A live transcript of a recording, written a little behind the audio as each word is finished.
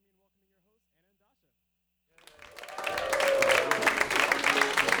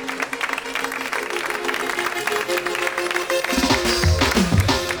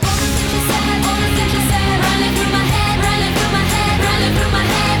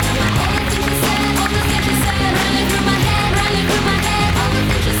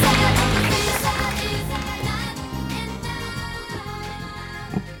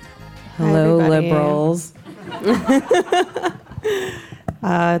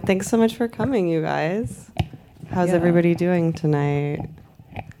Thanks so much for coming, you guys. How's everybody doing tonight?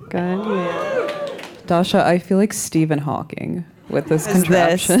 Good. Yeah. Dasha, I feel like Stephen Hawking with this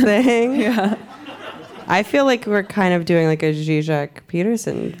contraption. This thing? Yeah. I feel like we're kind of doing like a Zizek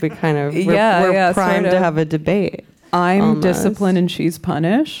Peterson. We're primed sort of. to have a debate. I'm almost. Discipline and she's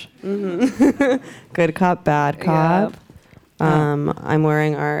Punish. Mm-hmm. Good cop, bad cop. Yeah. I'm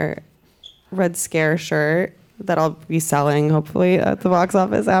wearing our Red Scare shirt that I'll be selling hopefully at the box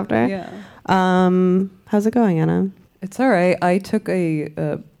office after. Yeah. How's it going, Anna? It's all right. I took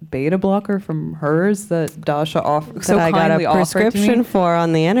a beta blocker from hers that Dasha offered. So I got a prescription for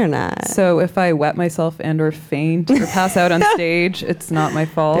on the internet. So if I wet myself and or faint or pass out on stage, it's not my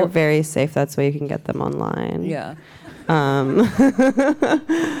fault. They're very safe. That's why you can get them online. Yeah.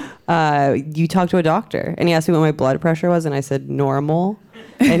 You talked to a doctor and he asked me what my blood pressure was and I said normal.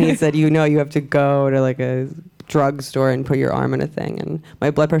 And he said, you have to go to like a drugstore and put your arm in a thing. And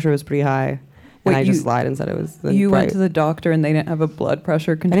my blood pressure was pretty high. And I just lied and said it was went to the doctor and they didn't have a blood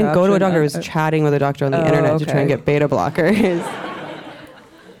pressure contraption? I didn't go to a doctor. I was chatting with a doctor on the internet to try and get beta blockers.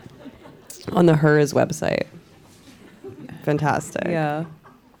 On the HERS website. Fantastic. Yeah.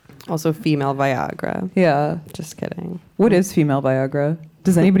 Also female Viagra. Yeah. Just kidding. What is female Viagra?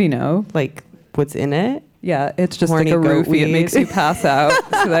 Does anybody know? Like, what's in it? Yeah, it's just Horny like a goat roofie. weed. It makes you pass out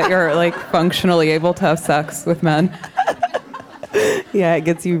so that you're like functionally able to have sex with men. Yeah, it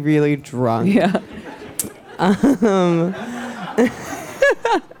gets you really drunk. Yeah.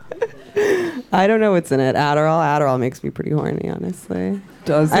 I don't know what's in it. Adderall makes me pretty horny, honestly.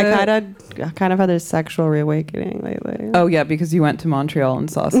 Does it? I kind of had a sexual reawakening lately. Oh yeah, because you went to Montreal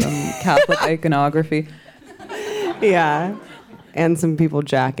and saw some Catholic iconography. Yeah, and some people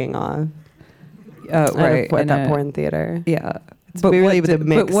jacking off. Oh right, at that porn theater. Yeah. It's really the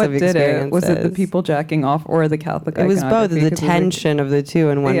mix but what of did experiences. it? Was it the people jacking off or the Catholic It was both. iconography? The tension of the two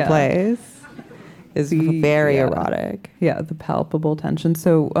in one place is very yeah. erotic. Yeah, the palpable tension.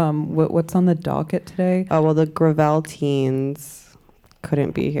 So what's on the docket today? Oh, well, the Gravel teens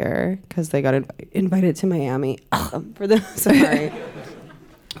couldn't be here because they got invited to Miami for the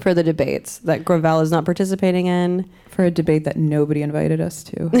debates that Gravel is not participating in. For a debate that nobody invited us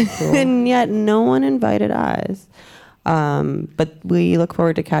to. Cool. And yet no one invited us. But we look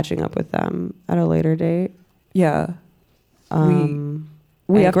forward to catching up with them at a later date. Yeah.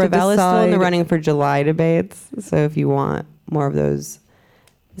 We have Gravel is still in the running for July debates. So if you want more of those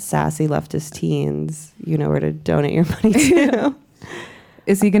sassy leftist teens, you know where to donate your money to.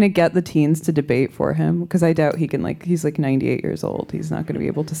 Is he going to get the teens to debate for him? Because I doubt he can, he's 98 years old. He's not going to be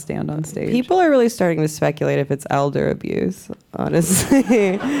able to stand on stage. People are really starting to speculate if it's elder abuse, honestly.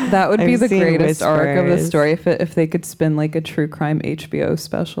 That would be the greatest arc of the whispers. story if they could spin a true crime HBO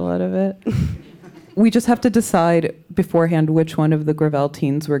special out of it. We just have to decide beforehand which one of the Gravel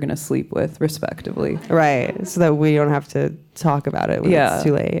teens we're going to sleep with, respectively. Right, so that we don't have to talk about it when it's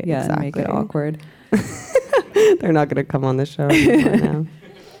too late. Yeah, exactly. and make it awkward. They're not going to come on the show anymore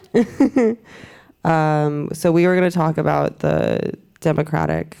now. So we were going to talk about the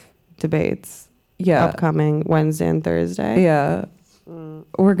Democratic debates upcoming Wednesday and Thursday. Yeah.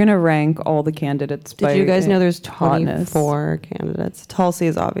 We're going to rank all the candidates by Did you guys know there's hotness. 24 candidates? Tulsi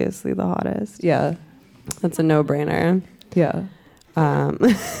is obviously the hottest. Yeah. That's a no-brainer. Yeah.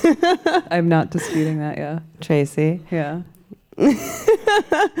 I'm not disputing that, yeah. Tracy. Yeah.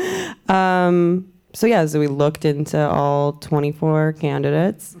 So we looked into all 24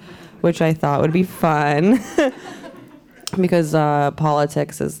 candidates, which I thought would be fun because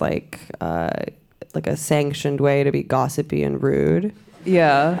politics is like a sanctioned way to be gossipy and rude.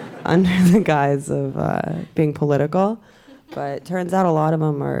 Yeah. Under the guise of being political. But it turns out a lot of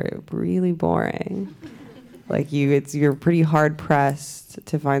them are really boring. You're pretty hard pressed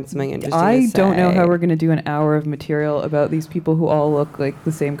to find something interesting to say. I don't know how we're going to do an hour of material about these people who all look like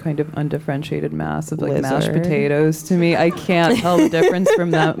the same kind of undifferentiated mass of mashed potatoes to me. I can't tell the difference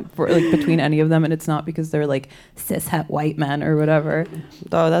from them between any of them, and it's not because they're cishet white men or whatever.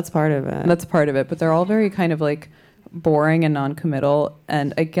 Oh, that's part of it. That's part of it, but they're all very kind of boring and non-committal,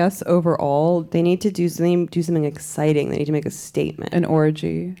 and I guess overall they need to do something exciting. They need to make a statement. An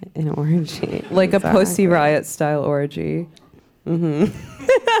orgy. Exactly. A Pussy Riot style orgy. Mm-hmm.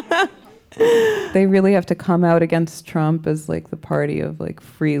 They really have to come out against Trump as the party of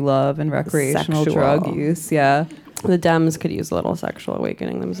free love and recreational drug use. Yeah. The Dems could use a little sexual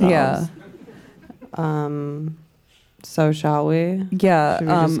awakening themselves. Yeah. So shall we? Yeah. Should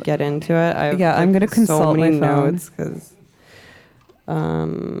we just get into it? I'm going to consult so many my phone. notes because.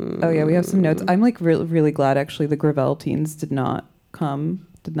 Oh yeah, we have some notes. I'm really glad actually the Gravel teens did not come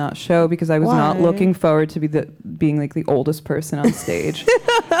did not show because I was not Why? looking forward to being like the oldest person on stage.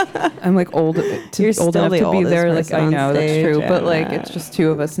 I'm like old enough to be there. Like I know that's true, but like it's just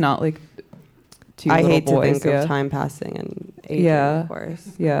two of us, not like two I little hate boys. to think of time passing and aging, of course.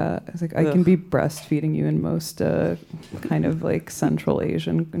 Yeah, I was like, I can be breastfeeding you in most kind of like Central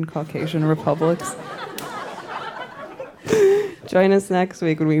Asian and Caucasian republics. Join us next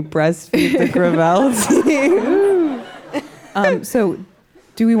week when we breastfeed the Gravel team. So,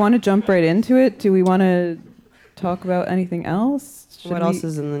 do we want to jump right into it? Do we want to talk about anything else? What else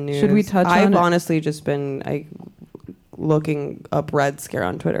is in the news? Should we touch on I've it? honestly just been looking up Red Scare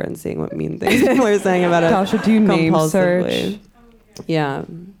on Twitter and seeing what mean things people are saying about it. Tasha, do you name search? Yeah.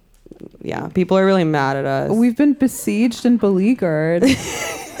 Yeah. People are really mad at us. We've been besieged and beleaguered.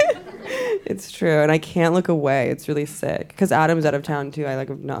 It's true. And I can't look away. It's really sick. Because Adam's out of town too.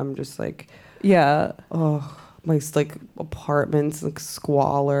 I'm just like, yeah. oh, my apartment's like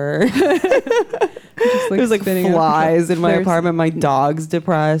squalor. Just, There's like flies in my apartment. My dog's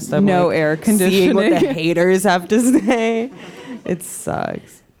depressed. I'm no like, air conditioning. Seeing what the haters have to say. It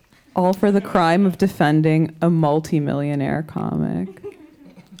sucks. All for the crime of defending a multimillionaire comic.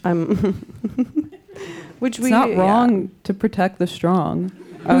 It's not wrong to protect the strong.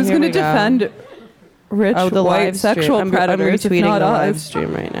 Oh, Who's going to defend rich the white sexual predators? I'm if retweeting not the us? live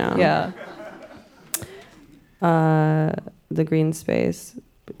stream right now. Yeah. The Greene Space.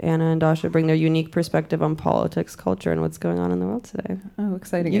 Anna and Dasha bring their unique perspective on politics, culture, and what's going on in the world today. Oh,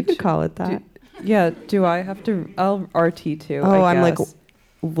 exciting. You could call it that. Do I have to? I'll RT too. Oh, I'm like,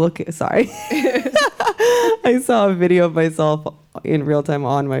 sorry. I saw a video of myself in real time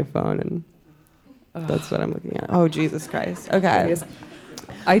on my phone, and that's what I'm looking at. Oh, Jesus Christ. Okay.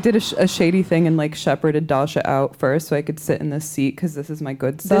 I did a shady thing and like shepherded Dasha out first so I could sit in this seat because this is my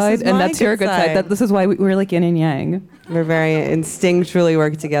good side, and that's your good side. This is why we're like yin and yang. We're very instinctually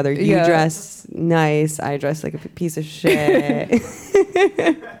work together. You dress nice. I dress like a piece of shit.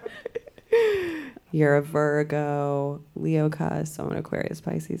 You're a Virgo, Leo cuz, so I'm an Aquarius,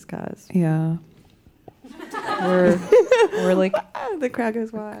 Pisces cuz. Yeah. We're like the crowd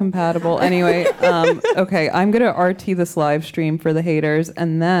goes wild. Compatible. Anyway, okay, I'm gonna RT this live stream for the haters,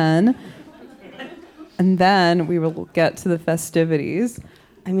 and then we will get to the festivities.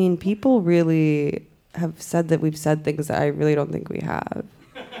 I mean, people really have said that we've said things that I really don't think we have.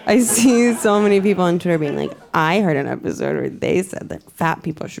 I see so many people on Twitter being like, I heard an episode where they said that fat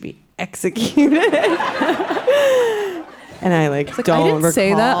people should be executed. And I don't I didn't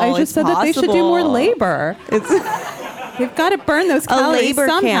say that. I just said that they should do more labor. They've got to burn those calories a labor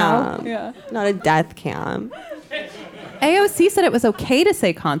somehow. camp, Yeah. not a death camp. AOC said it was okay to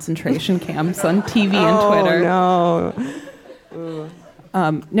say concentration camps on TV and Twitter. No.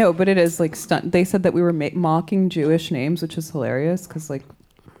 No, but it is like they said that we were mocking Jewish names, which is hilarious because I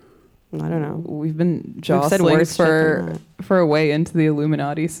don't know. We've been jostling for a way into the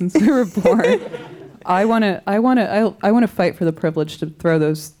Illuminati since we were born. I want to fight for the privilege to throw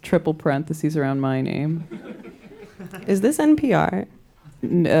those triple parentheses around my name. Is this NPR?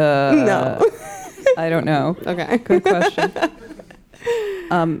 No. I don't know. Okay. Good question.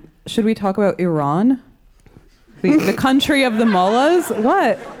 Should we talk about Iran? The country of the mullahs?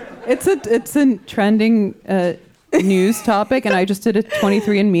 What? It's a trending news topic, and I just did a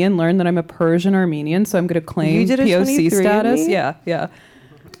 23andMe and learned that I'm a Persian Armenian, so I'm going to claim POC status. Yeah.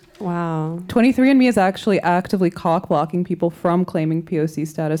 Wow. 23andMe is actually actively cock-blocking people from claiming POC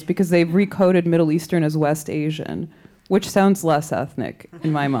status because they've recoded Middle Eastern as West Asian, which sounds less ethnic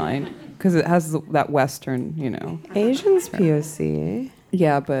in my mind because it has that Western, Asian's POC.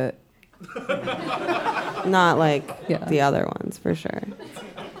 Yeah, but not like the other ones, for sure.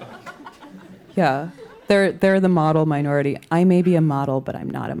 Yeah. They're the model minority. I may be a model, but I'm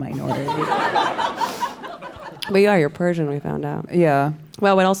not a minority. But yeah, you're Persian, we found out. Yeah.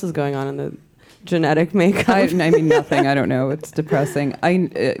 Well, what else is going on in the genetic makeup? I mean, nothing. I don't know. It's depressing.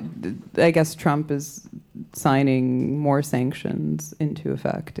 I guess Trump is signing more sanctions into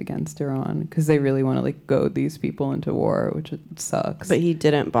effect against Iran because they really want to goad these people into war, which sucks. But he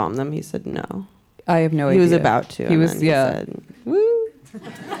didn't bomb them. He said no. I have no idea. He was about to. He was, he said, woo.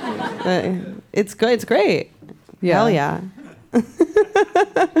 It's good. It's great. Yeah. Hell yeah.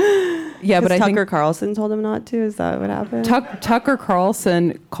 Yeah, but I think Tucker Carlson told him not to. Is that what happened? Tucker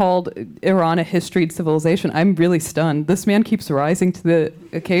Carlson called Iran a historyed civilization. I'm really stunned. This man keeps rising to the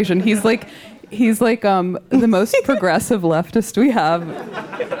occasion. He's like the most progressive leftist we have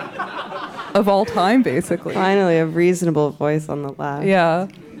of all time, basically. Finally, a reasonable voice on the left. Yeah.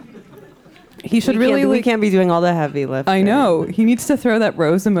 He should we can't be doing all the heavy lifting. I know. He needs to throw that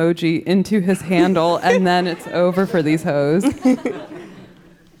rose emoji into his handle, and then it's over for these hoes.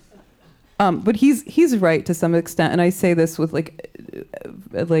 But he's right to some extent, and I say this with like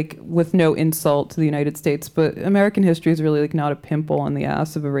with no insult to the United States, but American history is really like not a pimple on the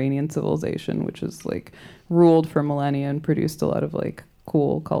ass of Iranian civilization, which is like ruled for millennia and produced a lot of like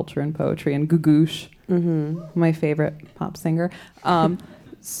cool culture and poetry, and Gugush, my favorite pop singer.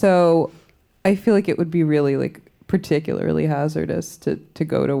 So I feel like it would be really like particularly hazardous to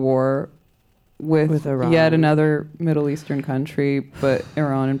go to war with Iran. Yet another Middle Eastern country, but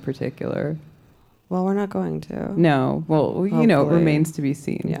Iran in particular. Well, we're not going to. No. Well, you know, it remains to be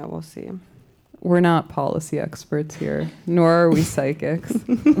seen. Yeah, we'll see. We're not policy experts here, nor are we psychics.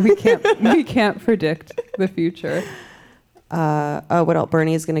 we can't predict the future. What else?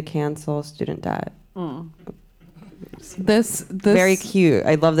 Bernie's going to cancel student debt. This very cute.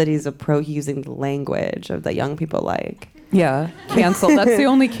 I love that he's using the language of that young people like. Yeah, cancel. That's the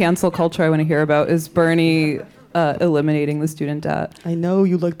only cancel culture I want to hear about is Bernie eliminating the student debt. I know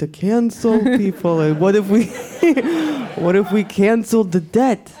you like to cancel people, and what if we canceled the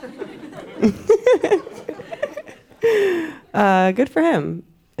debt? Good for him.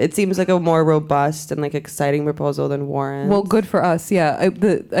 It seems like a more robust and like exciting proposal than Warren's. Well, good for us. Yeah,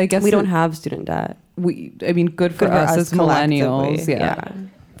 I guess we don't have student debt. Good for us as millennials. Yeah,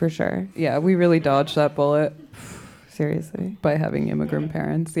 for sure. Yeah, we really dodged that bullet. Seriously, by having immigrant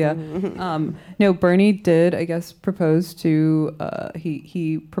parents. Yeah. No, Bernie did, I guess, propose to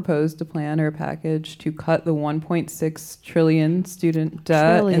he proposed a plan or a package to cut the 1.6 trillion student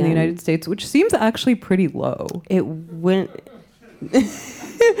debt in the United States, which seems actually pretty low. It went.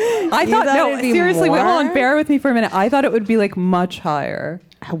 I thought no, seriously, wait, hold on, bear with me for a minute. I thought it would be like much higher.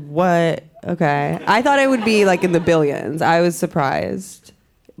 What? Okay. I thought it would be like in the billions. I was surprised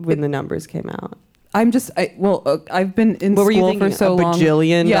when the numbers came out. I've been in school for so long. A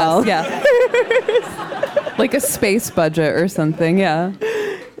bajillion dollars? Yeah. Like a space budget or something, yeah.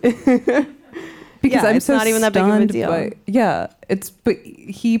 Because I'm so not even that big of a deal. But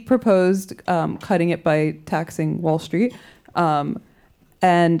he proposed cutting it by taxing Wall Street.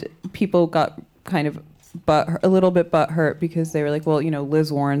 And people got kind of a little bit butthurt because they were like, well, you know,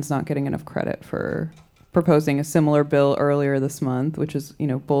 Liz Warren's not getting enough credit for proposing a similar bill earlier this month, which is, you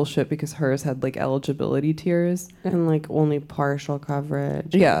know, bullshit because hers had like eligibility tiers. And like only partial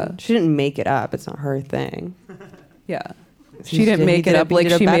coverage. Yeah. She didn't make it up. It's not her thing. Yeah. She didn't make it up like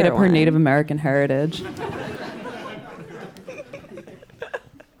she made up her Native American heritage.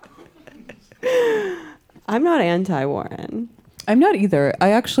 I'm not anti-Warren. I'm not either.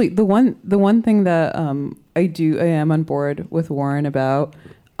 I actually the one thing that I am on board with Warren about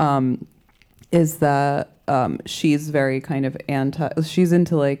is that she's very kind of she's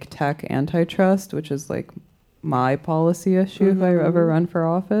into like tech antitrust, which is like my policy issue if I ever run for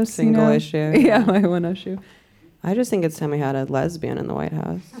office. Single issue. Yeah, my one issue. I just think it's time we had a lesbian in the White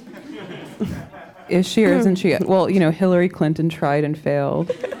House. Is she or isn't she? Well, you know, Hillary Clinton tried and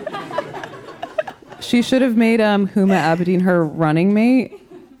failed. She should have made Huma Abedin her running mate,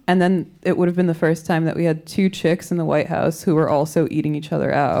 and then it would have been the first time that we had two chicks in the White House who were also eating each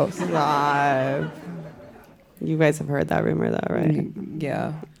other out. Stop. You guys have heard that rumor, though, right?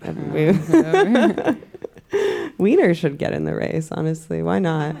 Yeah. Wiener should get in the race, honestly. Why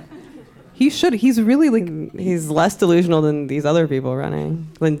not? He should. He's really like... He's less delusional than these other people running.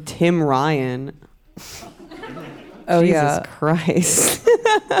 Than Tim Ryan. Oh, Jesus Christ.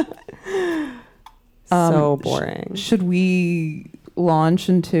 So boring. Should we launch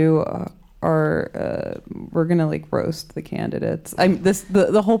into our... we're going to like roast the candidates.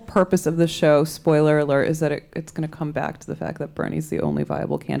 The whole purpose of the show, spoiler alert, is that it's going to come back to the fact that Bernie's the only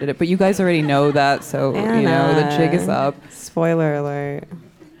viable candidate. But you guys already know that, so Anna. You know the jig is up. Spoiler alert.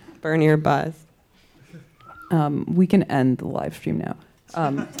 Bernie or buzz. We can end the live stream now.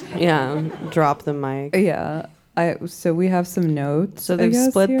 Yeah, drop the mic. Yeah. So we have some notes. So they've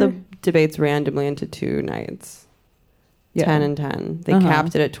split the debates randomly into 2 nights. Yeah. 10 and 10. They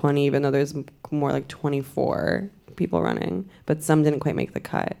capped it at 20, even though there's more like 24 people running. But some didn't quite make the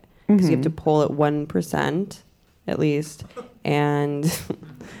cut. Because you have to poll at 1% at least. And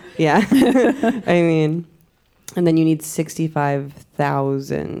yeah, I mean, and then you need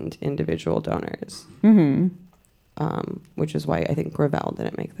 65,000 individual donors. Which is why I think Gravel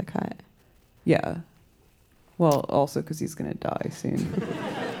didn't make the cut. Yeah. Well, also because he's going to die soon.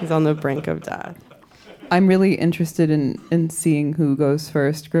 He's on the brink of death. I'm really interested in seeing who goes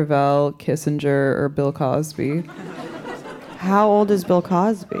first, Gravel, Kissinger, or Bill Cosby. How old is Bill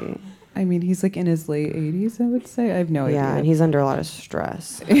Cosby? I mean, he's like in his late 80s, I would say. I have no idea. Yeah, and he's under a lot of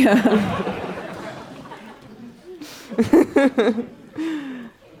stress. Yeah.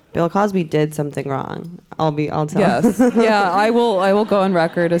 Bill Cosby did something wrong. I'll tell. Yes. Yeah, I will go on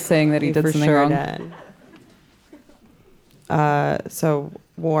record as saying that he did something wrong. So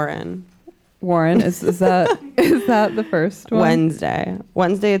Warren, is that the first one?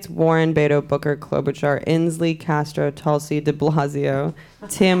 Wednesday it's Warren, Beto, Booker, Klobuchar, Inslee, Castro, Tulsi, de Blasio,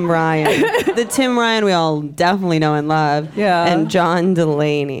 Tim Ryan. The Tim Ryan we all definitely know and love. Yeah. And John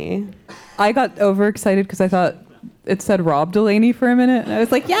Delaney. I got overexcited because I thought it said Rob Delaney for a minute, and I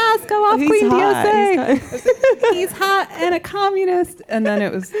was like, yes, go off, Queen DSA. He's hot and a communist. And then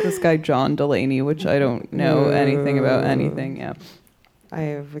it was this guy, John Delaney, which I don't know anything about anything. Yeah. I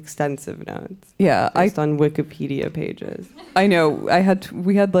have extensive notes. Yeah. Based on Wikipedia pages. I know.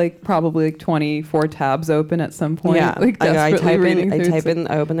 We had like probably like 24 tabs open at some point. Yeah. Like I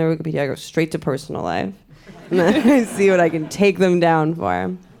open their Wikipedia, I go straight to personal life. And then I see what I can take them down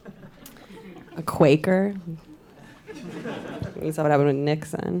for. A Quaker. You saw what happened with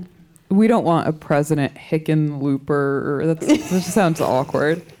Nixon. We don't want a President Hickenlooper. That just sounds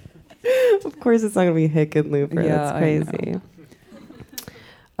awkward. Of course it's not going to be Hickenlooper. Yeah, that's crazy.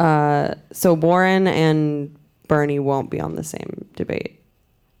 So Warren and Bernie won't be on the same debate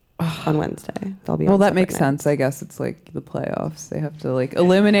on Wednesday. They'll be. Well, that makes sense. I guess it's like the playoffs. They have to like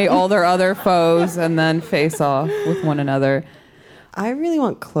eliminate all their other foes and then face off with one another. I really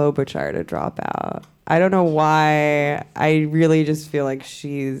want Klobuchar to drop out. I don't know why. I really just feel like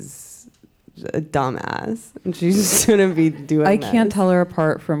she's a dumbass and she just shouldn't be doing I can't tell her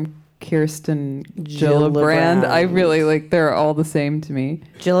apart from Kirsten Gillibrand. I really like, they're all the same to me.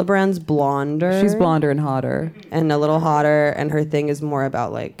 Gillibrand's blonder. She's blonder and hotter. And a little hotter, and her thing is more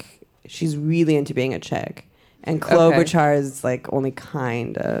about like, she's really into being a chick. And Klobuchar is like only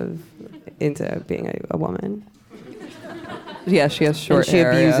kind of into being a woman. Yeah, she has short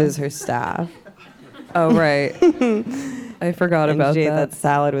hair. And she abuses her staff. Oh, right. I forgot about she ate that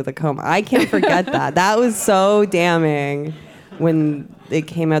salad with a comb. I can't forget that. That was so damning when it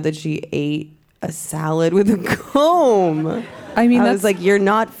came out that she ate a salad with a comb. I mean, I was like, you're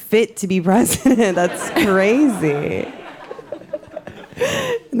not fit to be president. That's crazy.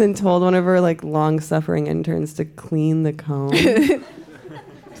 And then told one of her like long-suffering interns to clean the comb. To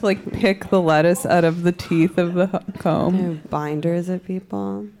like pick the lettuce out of the teeth of the comb. Binders at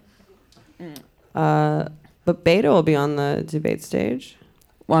people. But Beto will be on the debate stage.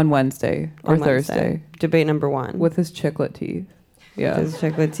 On Wednesday or Thursday. Debate number 1. With his chiclet teeth. Yeah. His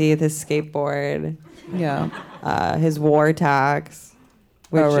chiclet teeth, his skateboard. Yeah. His war tax.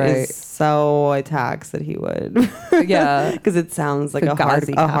 Which is so a tax that he would. Yeah. Because it sounds like a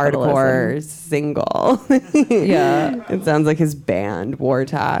hardcore single. Yeah. It sounds like his band, War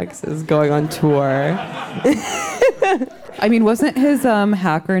Tax, is going on tour. I mean, wasn't his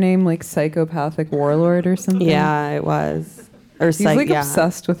hacker name like Psychopathic Warlord or something? Yeah, it was. He's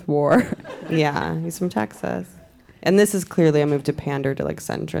obsessed with war. Yeah, he's from Texas. And this is clearly a move to pander to like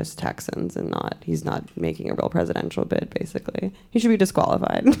centrist Texans and he's not making a real presidential bid, basically. He should be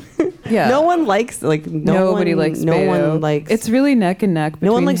disqualified. Yeah. No one likes, nobody likes Beto. No one likes. It's really neck and neck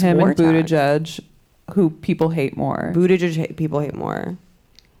between him and Buttigieg, who people hate more. People hate more.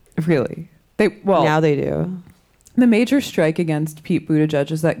 Really? Now they do. The major strike against Pete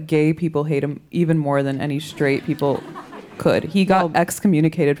Buttigieg is that gay people hate him even more than any straight people could. He got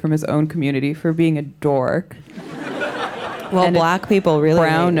excommunicated from his own community for being a dork. Well, black people really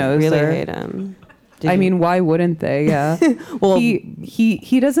hate him. I mean, why wouldn't they? Yeah. Well,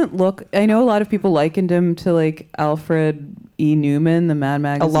 he doesn't look. I know a lot of people likened him to like Alfred E. Newman, the Mad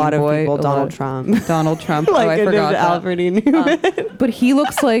Magazine boy. A lot of people. Donald Trump. Donald Trump. Oh, I forgot that. Alfred E. Newman. But he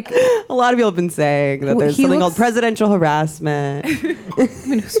looks like a lot of people have been saying that there's something called presidential harassment. I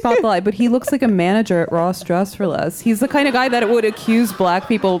mean, spot the lie. But he looks like a manager at Ross Dress for Less. He's the kind of guy that would accuse black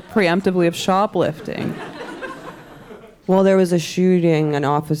people preemptively of shoplifting. Well, there was a shooting.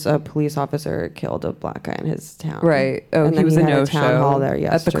 A police officer killed a black guy in his town. Right. Oh, and he was a no-show town hall there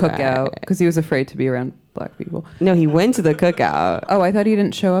yesterday. At the cookout because he was afraid to be around black people. No, he went to the cookout. Oh, I thought he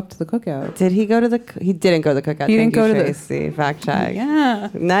didn't show up to the cookout. Did he go to the? He didn't go to the cookout. He didn't go to Tracy. Fact check. Yeah.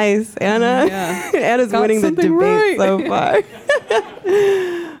 Nice, Anna. Yeah. Anna's winning the debate so far.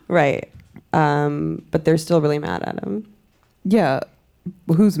 Right. But they're still really mad at him. Yeah.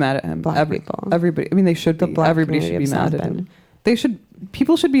 Who's mad at him? Black people. Everybody. I mean, they should be. Everybody should be mad at him.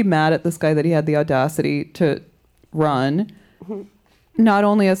 People should be mad at this guy that he had the audacity to run, not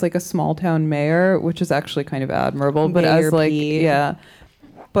only as like a small town mayor, which is actually kind of admirable, but as like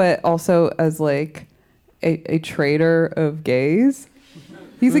but also as like a traitor of gays.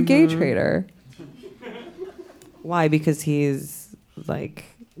 He's a gay traitor. Why? Because he's like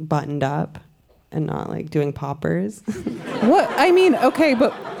buttoned up. and not like doing poppers. What I mean, okay,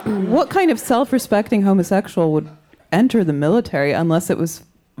 but what kind of self-respecting homosexual would enter the military unless it was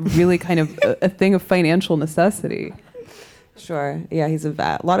really kind of a thing of financial necessity? Sure. Yeah, he's a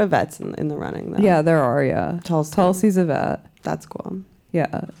vet. A lot of vets in the running, though. Yeah, there are. Yeah, Tulsi's a vet. That's cool.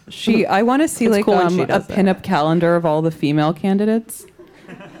 Yeah, I want to see like cool a pinup calendar of all the female candidates.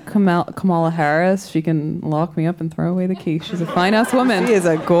 Kamala Harris, she can lock me up and throw away the key. She's a fine ass woman. She is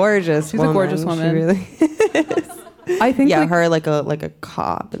a gorgeous. She's a gorgeous woman. She really is. I think her like a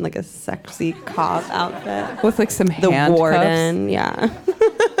cop in like a sexy cop outfit with like some handcuffs. The warden, yeah.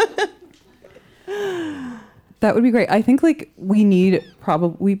 That would be great. I think like we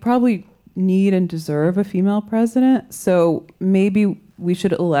probably need and deserve a female president. So maybe we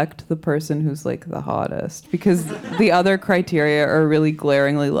should elect the person who's like the hottest, because the other criteria are really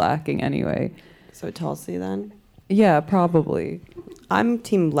glaringly lacking anyway. So Tulsi then? Yeah, probably. I'm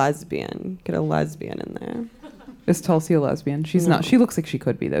team lesbian. Get a lesbian in there. Is Tulsi a lesbian? She's not. She looks like she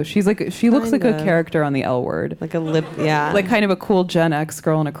could be though. She looks like a character on the L Word. Like a lip, yeah. Like kind of a cool Gen X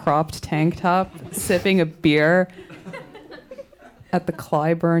girl in a cropped tank top, sipping a beer at the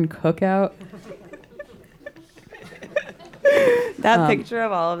Clyburn cookout. That picture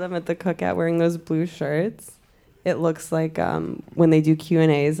of all of them at the cookout wearing those blue shirts, it looks like when they do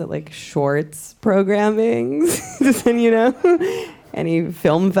Q&As at like shorts programming. Just, any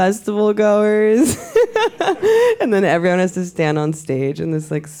film festival goers. And then everyone has to stand on stage in this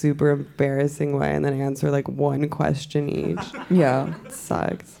like super embarrassing way and then answer like one question each. Yeah. It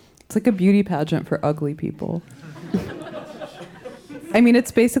sucks. It's like a beauty pageant for ugly people. I mean,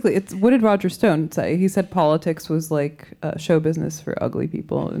 it's what did Roger Stone say? He said politics was like show business for ugly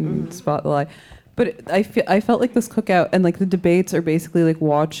people and Spotlight. But I felt like this cookout and like the debates are basically like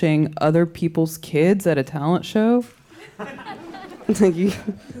watching other people's kids at a talent show. Like you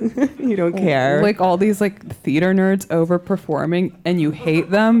don't care. Like all these like theater nerds overperforming and you hate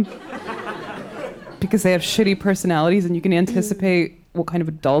them because they have shitty personalities and you can anticipate what kind of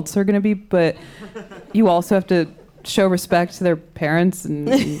adults they're going to be, but you also have to show respect to their parents and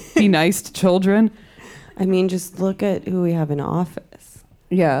be nice to children. I mean, just look at who we have in office.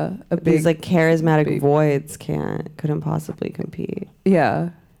 Yeah, these like charismatic voids couldn't possibly compete. Yeah,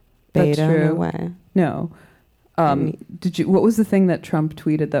 Beta, that's true. No way. No. What was the thing that Trump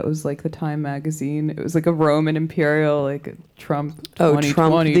tweeted that was like the Time magazine? It was like a Roman imperial, like Trump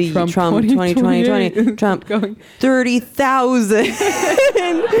 2020, Trump 2020, Trump going 30,000.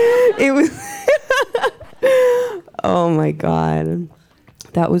 It was oh my God.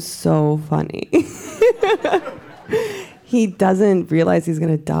 That was so funny. He doesn't realize he's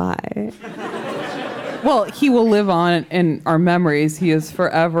going to die. Well, he will live on in our memories. He is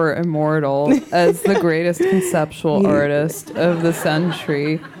forever immortal as the greatest conceptual artist of the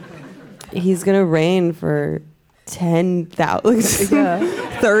century. He's going to reign for 10,000,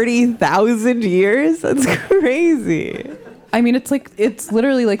 30,000 years? That's crazy. I mean, it's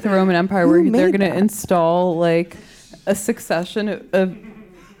literally like the Roman Empire where they're going to install like a succession of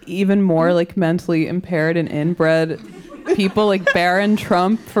even more like mentally impaired and inbred people like Baron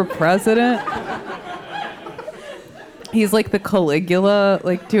Trump for president. He's like the Caligula,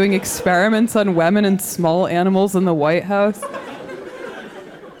 like doing experiments on women and small animals in the White House.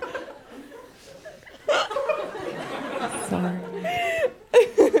 Sorry.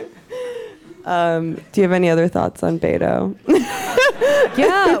 Do you have any other thoughts on Beto?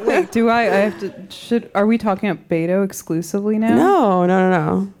 Yeah, wait, are we talking about Beto exclusively now?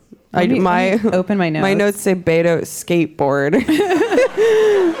 No. Let me open my notes. My notes say Beto skateboard.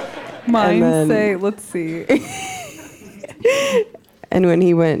 Mine say, let's see. And when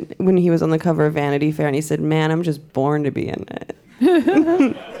he was on the cover of Vanity Fair and he said, "Man, I'm just born to be in it."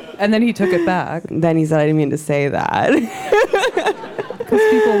 And then he took it back. Then he said, "I didn't mean to say that." Because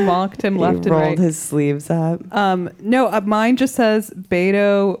people mocked him left and right. He rolled his sleeves up. No, mine just says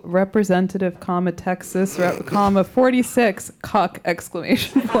Beto, Representative, Texas, 46, cuck,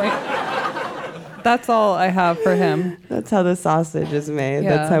 exclamation point. That's all I have for him. That's how the sausage is made.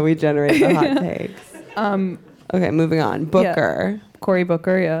 Yeah. That's how we generate the hot takes. Okay, moving on. Booker. Yeah. Cory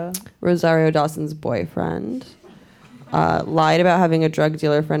Booker, yeah. Rosario Dawson's boyfriend. Lied about having a drug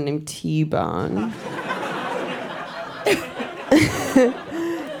dealer friend named T-Bone.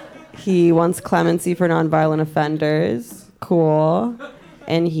 He wants clemency for nonviolent offenders. Cool.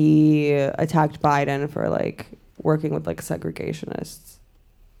 And he attacked Biden for like working with like segregationists,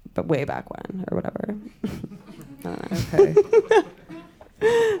 but way back when or whatever. Okay.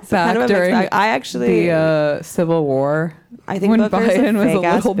 So back kind of during I actually the Civil War. I think when Booker's Biden a fake was a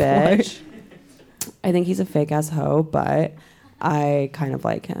ass little bitch. boy. I think he's a fake ass hoe, but I kind of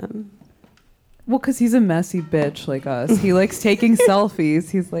like him. Well, because he's a messy bitch like us. He likes taking selfies.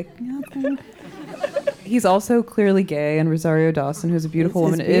 He's like, yeah. He's also clearly gay, and Rosario Dawson, who's a beautiful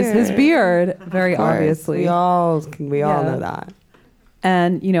woman, is his beard. Very obviously. We all know that.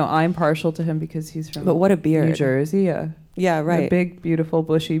 And, you know, I'm partial to him because he's from But what a beard. New Jersey, yeah. Yeah, right. A big, beautiful,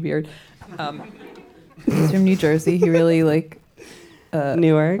 bushy beard. He's from New Jersey. He really, like...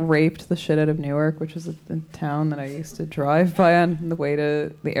 Newark? Raped the shit out of Newark, which is a town that I used to drive by on the way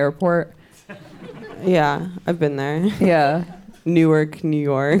to the airport. Yeah, I've been there. Yeah. Newark, New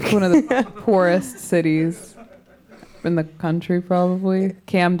York. One of the poorest cities in the country, probably.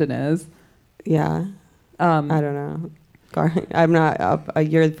 Camden is. Yeah. I don't know. I'm not up.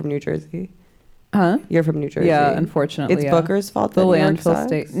 You're from New Jersey. Huh? You're from New Jersey. Yeah, unfortunately. It's Booker's fault. The landfill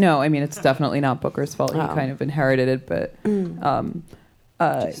state. No, I mean, it's definitely not Booker's fault. Oh. He kind of inherited it, but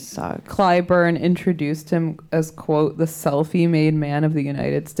Clyburn introduced him as, quote, the selfie-made man of the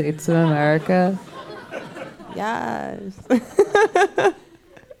United States of America. Yes.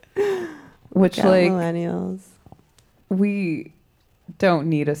 Which, like, millennials. We don't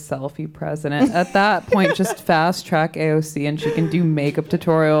need a selfie president. At that point, just fast track AOC and she can do makeup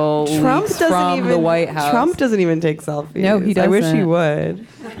tutorial leaks from the White House. Trump doesn't even take selfies. No, he doesn't. I wish he would.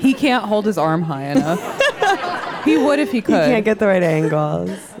 He can't hold his arm high enough. He would if he could. He can't get the right angles.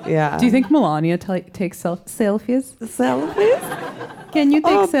 Yeah. Do you think Melania takes selfies? Selfies? Can you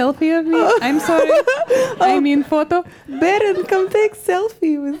take selfie of me? I'm sorry. I mean photo. Baron, come take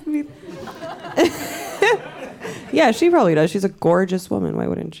selfie with me. Yeah, she probably does. She's a gorgeous woman. Why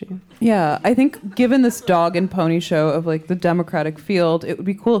wouldn't she? Yeah, I think given this dog and pony show of like the Democratic field, it would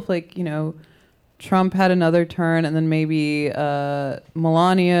be cool if, like, you know, Trump had another turn and then maybe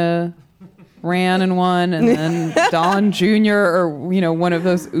Melania ran and won, and then Don Jr. or, you know, one of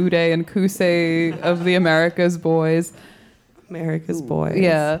those Uday and Kusei of the America's boys. America's boys.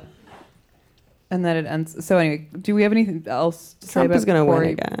 Yeah. And then it ends. So anyway, do we have anything else to say about Trump is going to win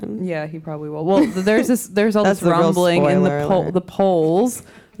Corey? again. Yeah, he probably will. Well, there's all That's this rumbling in the alert. the polls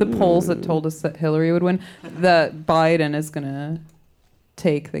that told us that Hillary would win, that Biden is going to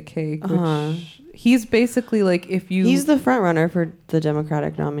take the cake. Which he's basically like, he's the front runner for the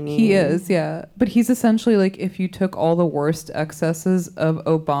Democratic nominee. He is, yeah. But he's essentially like, if you took all the worst excesses of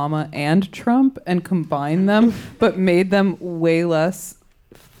Obama and Trump and combined them, but made them way less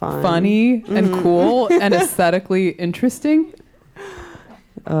funny and cool and aesthetically interesting.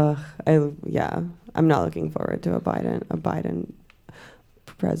 I'm not looking forward to a Biden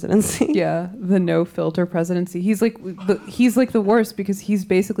presidency. Yeah, the no filter presidency. He's like the worst because he's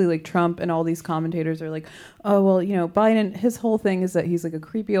basically like Trump, and all these commentators are like, oh well, you know, Biden, his whole thing is that he's like a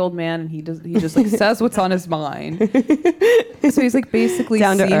creepy old man and he just like says what's on his mind. So he's like basically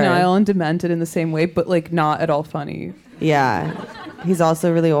senile and demented in the same way, but like not at all funny. Yeah. He's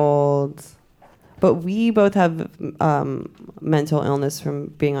also really old. But we both have mental illness from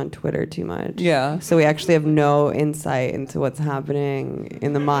being on Twitter too much. Yeah. So we actually have no insight into what's happening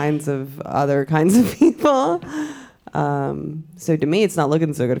in the minds of other kinds of people. So to me, it's not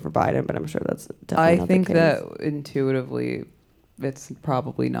looking so good for Biden, but I'm sure that's definitely not the case. That intuitively, it's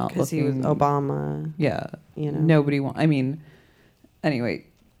probably not looking... Because he was Obama. Yeah. You know. Nobody wants... I mean, anyway...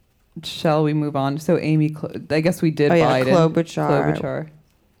 Shall we move on? So Amy, I guess we did Biden.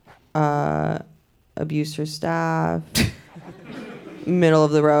 Klobuchar. Abused her staff. Middle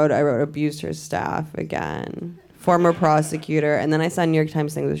of the road, I wrote abused her staff again. Former prosecutor. And then I saw a New York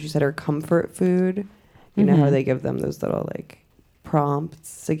Times thing that she said her comfort food. You know how they give them those little like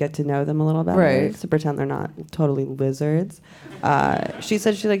prompts to get to know them a little better. Right. To pretend they're not totally lizards. She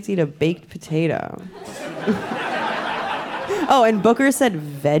said she likes to eat a baked potato. Oh, and Booker said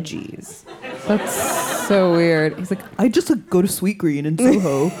veggies. That's so weird. He's like, I just go to Sweet Green in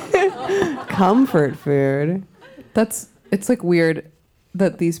Soho. Comfort food. It's like weird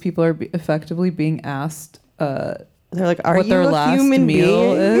that these people are effectively being asked. They're like, are what you their a last human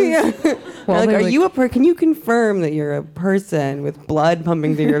meal being? is? Yeah. Well, like, are you can you confirm that you're a person with blood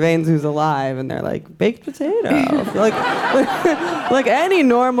pumping through your veins who's alive? And they're like, baked potato. like any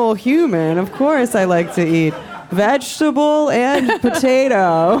normal human, of course I like to eat vegetable and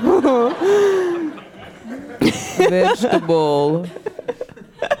potato. Vegetable.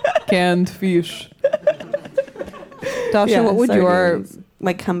 Canned fish. Dasha, what would sardines.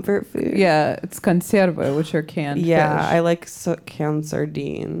 My comfort food? Yeah, it's conserva, which are canned fish. I like canned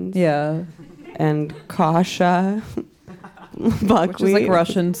sardines. Yeah. And kasha. Buckwheat. Which is like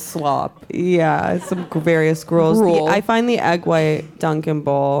Russian slop. Yeah, some various gruels. I find the egg white Dunkin'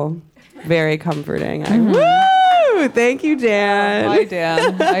 bowl very comforting. Woo! Thank you, Dan. Hi,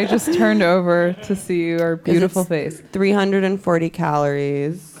 Dan. I just turned over to see your beautiful face. 340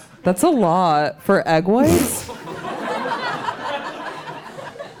 calories. That's a lot for egg whites.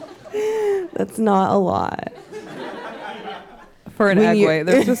 That's not a lot. For an egg white,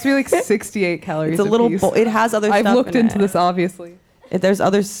 there's supposed to be like 68 calories. It's a little bowl. It has other stuff. I've looked into this, obviously. There's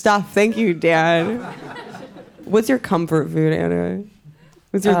other stuff. Thank you, Dan. What's your comfort food, Anna?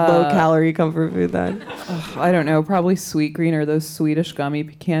 What's your low-calorie comfort food then? I don't know. Probably Sweet Green or those Swedish gummy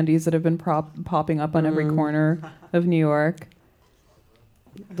candies that have been popping up on every corner of New York.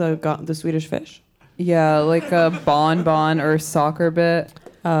 The Swedish fish? Yeah, like a bonbon or soccer bit.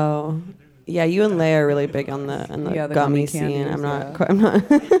 Oh, yeah. You and Leia are really big on the gummy scene. I'm not.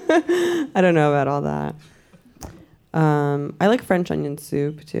 I don't know about all that. I like French onion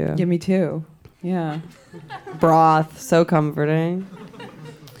soup too. Yeah, me too. Yeah. Broth, so comforting.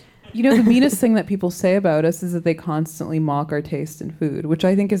 You know, the meanest thing that people say about us is that they constantly mock our taste in food, which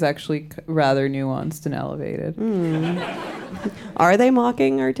I think is actually rather nuanced and elevated. Are they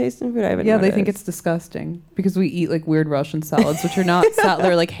mocking our taste in food? I haven't noticed. They think it's disgusting because we eat like weird Russian salads, which are not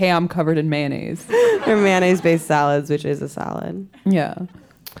they're like ham covered in mayonnaise. They're mayonnaise-based salads, which is a salad. Yeah.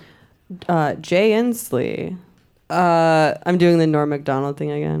 Jay Inslee. I'm doing the Norm Macdonald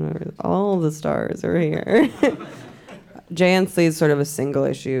thing again. Where all the stars are here. Jay Inslee is sort of a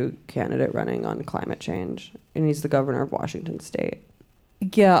single-issue candidate running on climate change, and he's the governor of Washington State.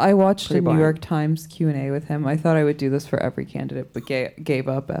 Yeah, I watched a New York Times Q&A with him. I thought I would do this for every candidate, but gave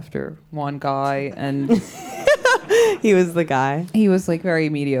up after one guy, and he was the guy. He was like very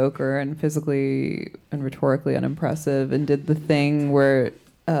mediocre and physically and rhetorically unimpressive, and did the thing where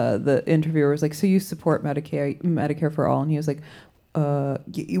the interviewer was like, "So you support Medicare for all?" And he was like, I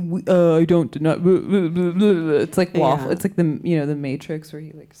don't deny. It's like waffle. Yeah. It's like the Matrix where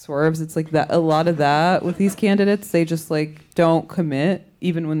he like swerves. It's like that. A lot of that with these candidates, they just like don't commit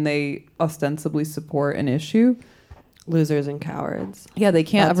even when they ostensibly support an issue. Losers and cowards. Yeah, they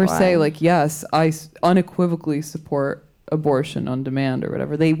can't ever say like, yes, I unequivocally support abortion on demand or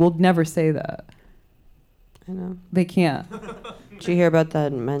whatever. They will never say that. I know. They can't. Did you hear about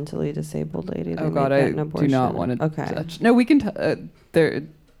that mentally disabled lady? Oh God, I do not want to touch. No, we can.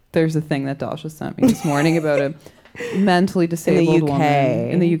 There's a thing that Dasha sent me this morning about a mentally disabled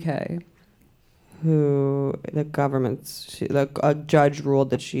woman in the UK, who the a judge ruled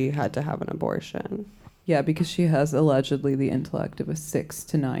that she had to have an abortion. Yeah, because she has allegedly the intellect of a 6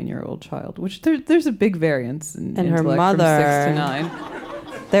 to 9 year old child, which there's a big variance in and intellect her mother from 6 to 9.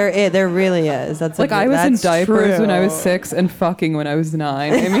 There really is. That's like I was in diapers when I was 6 and fucking when I was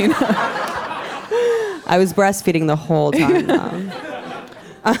 9. I mean, I was breastfeeding the whole time.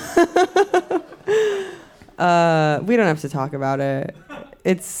 We don't have to talk about it.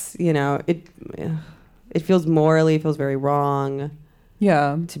 It's it feels very wrong.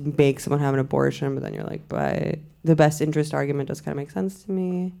 Yeah, to make someone have an abortion, but then you're like, but the best interest argument does kind of make sense to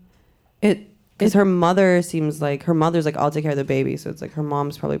me. Because her mother's like, I'll take care of the baby. So it's like her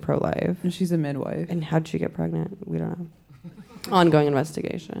mom's probably pro-life. And she's a midwife. And how'd she get pregnant? We don't know. Ongoing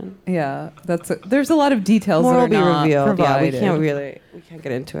investigation. Yeah, there's a lot of details that are not provided. Yeah, we can't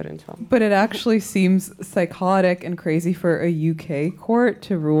get into it until. But it actually seems psychotic and crazy for a UK court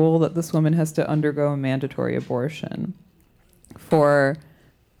to rule that this woman has to undergo a mandatory abortion.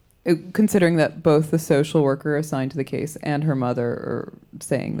 Considering that both the social worker assigned to the case and her mother are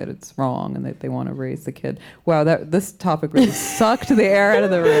saying that it's wrong and that they want to raise the kid. Wow, this topic really sucked the air out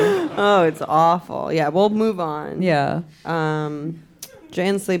of the room. Oh, it's awful. Yeah, we'll move on. Yeah. Jay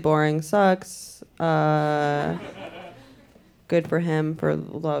Inslee, boring, sucks. Good for him for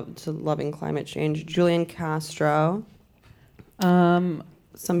loving climate change. Julian Castro. Some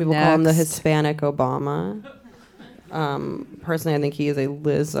people call him the Hispanic Obama. Personally, I think he is a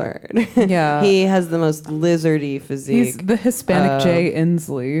lizard. Yeah. He has the most lizardy physique. He's the Hispanic Jay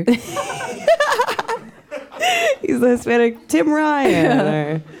Inslee. He's the Hispanic Tim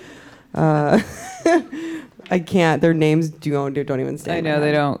Ryan. I can't. Their names don't even stand. I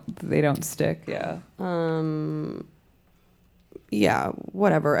know they don't stick. Yeah. Yeah,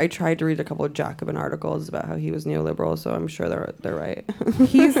 whatever. I tried to read a couple of Jacobin articles about how he was neoliberal, so I'm sure they're right.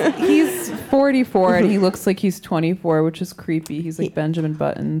 He's 44 and he looks like he's 24, which is creepy. He's like Benjamin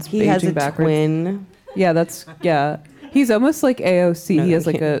Buttons. He has a backwards. twin. Yeah. He's almost like AOC. No, he has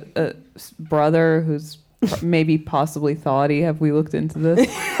like a brother who's maybe possibly thoughty. Have we looked into this?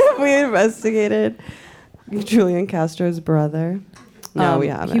 We investigated Julian Castro's brother. No, we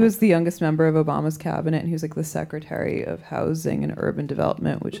haven't. He was the youngest member of Obama's cabinet, and he was like the Secretary of Housing and Urban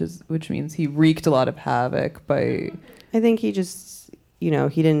Development, which means he wreaked a lot of havoc by. I think he just, he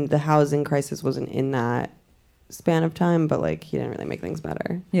didn't. The housing crisis wasn't in that span of time, but like he didn't really make things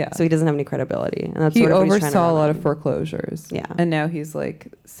better. Yeah. So he doesn't have any credibility, and that's he sort of what he's trying to oversaw a lot run of foreclosures. Yeah. And now he's like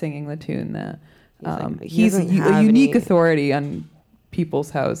singing the tune that He's like, he he's doesn't a have unique any- authority on people's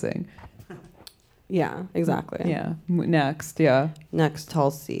housing. Yeah, exactly. Yeah. Next, yeah. Next,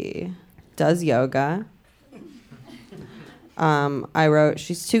 Tulsi does yoga. I wrote,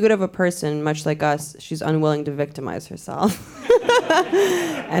 she's too good of a person, much like us. She's unwilling to victimize herself.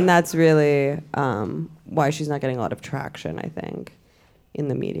 And that's really why she's not getting a lot of traction, I think, in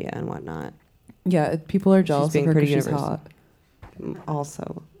the media and whatnot. Yeah, people are jealous being of her pretty because she's universal. hot.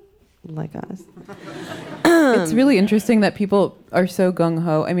 Also, like us. It's really interesting that people are so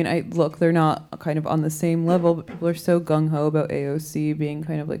gung-ho. I mean, they're not kind of on the same level, but people are so gung-ho about AOC being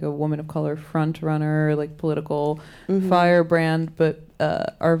kind of like a woman of color front runner, like political firebrand, but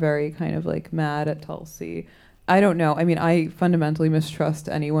are very kind of like mad at Tulsi. I don't know. I mean, I fundamentally mistrust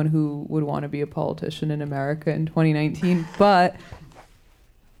anyone who would want to be a politician in America in 2019, but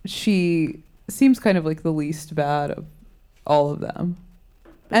she seems kind of like the least bad of all of them.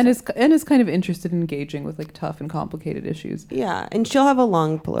 And is kind of interested in engaging with like tough and complicated issues. Yeah, and she'll have a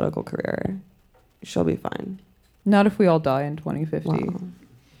long political career. She'll be fine. Not if we all die in 2050. Wow.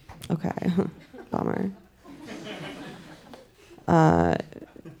 Okay, bummer.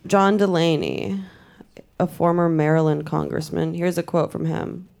 John Delaney, a former Maryland congressman. Here's a quote from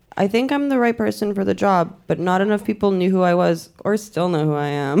him. I think I'm the right person for the job, but not enough people knew who I was or still know who I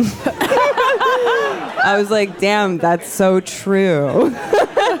am. I was like, damn, that's so true.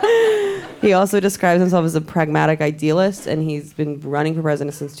 He also describes himself as a pragmatic idealist, and he's been running for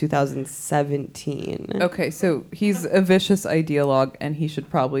president since 2017. Okay, so he's a vicious ideologue, and he should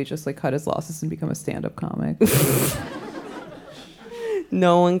probably just like cut his losses and become a stand-up comic.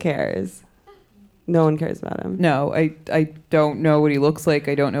 No one cares. No one cares about him. No, I don't know what he looks like.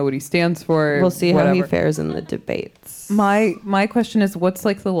 I don't know what he stands for. We'll see whatever. how he fares in the debates. My question is, what's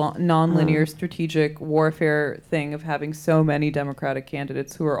like the non-linear strategic warfare thing of having so many Democratic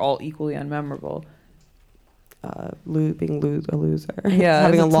candidates who are all equally unmemorable? Being a loser. Yeah,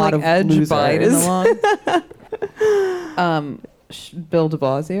 having a lot like of Edge losers. Biden along. Bill de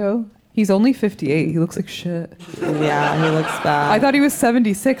Blasio. He's only 58. He looks like shit. Yeah, he looks bad. I thought he was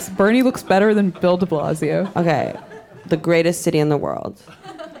 76. Bernie looks better than Bill de Blasio. Okay, the greatest city in the world.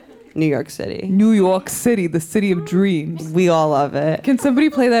 New York City. New York City, the city of dreams. We all love it. Can somebody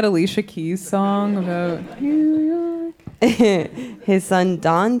play that Alicia Keys song about New York? His son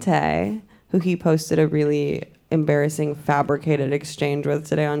Dante, who he posted a really embarrassing fabricated exchange with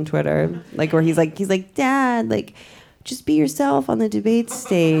today on Twitter, like where he's like, Dad, like, just be yourself on the debate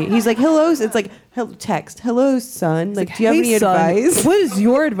stage. He's like, hello. It's like, text, hello, son. Like, do you have any advice? What is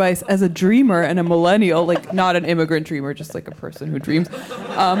your advice as a dreamer and a millennial? Like, not an immigrant dreamer, just like a person who dreams.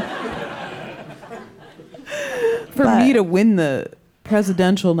 For me to win the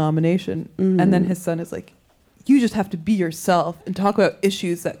presidential nomination. And then his son is like, you just have to be yourself and talk about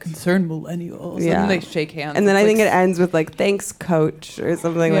issues that concern millennials. Yeah. And then they shake hands. And then I It's think like, it ends with like, thanks, coach, or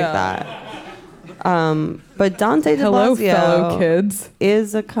something like that. But Dante de hello, Blasio fellow kids.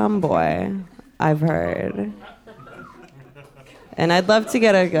 is a cumboy, I've heard. And I'd love to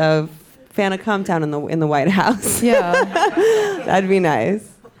get a fan of Cumtown in the White House. Yeah. That'd be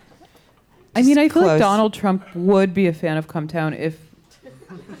nice. I mean, I feel like close. Donald Trump would be a fan of Cumtown if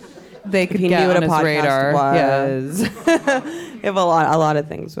they could If he get knew what on a his podcast radar. Yeah. was. If a lot of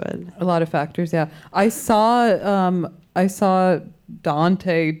things would. A lot of factors, yeah. I saw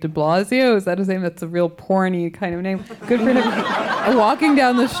Dante de Blasio. Is that his name? That's a real porny kind of name. Good for him. Walking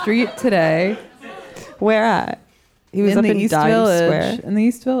down the street today. Where at? He was in up the in East Times Village. Square. In the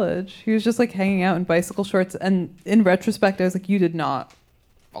East Village. He was just like hanging out in bicycle shorts. And in retrospect, I was like, you did not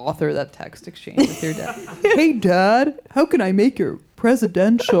author that text exchange with your dad. Hey, Dad, how can I make your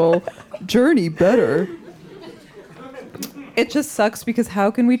presidential journey better? It just sucks because how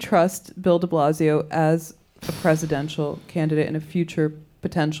can we trust Bill de Blasio as a presidential candidate and a future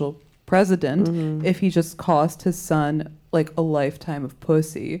potential president if he just cost his son like a lifetime of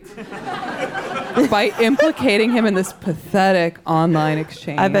pussy by implicating him in this pathetic online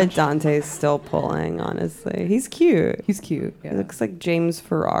exchange? I bet Dante's still pulling, honestly. He's cute. He's cute. Yeah. He looks like James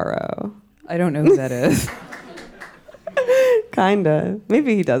Ferraro. I don't know who that is. Kinda.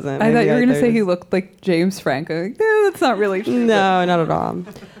 Maybe he doesn't. I thought you were going to say he looked. looked like James Franco. Like, that's not really true. No, not at all.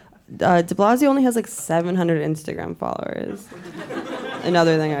 De Blasio only has like 700 Instagram followers.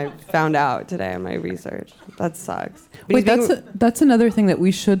 Another thing I found out today in my research. That sucks. But Wait, that's another thing that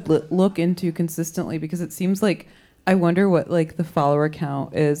we should look into consistently, because it seems like, I wonder what like the follower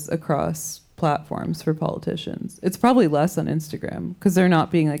count is across platforms for politicians. It's probably less on Instagram because they're not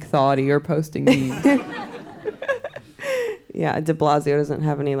being like thoughty or posting memes. Yeah, De Blasio doesn't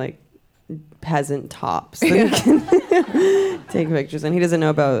have any like peasant tops that he can take pictures in. He doesn't know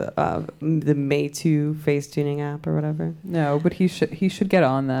about the Meitu face tuning app or whatever. No, but he should get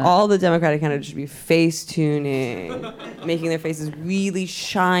on that. All the Democratic candidates should be face tuning, making their faces really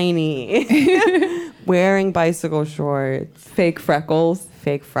shiny, wearing bicycle shorts, fake freckles,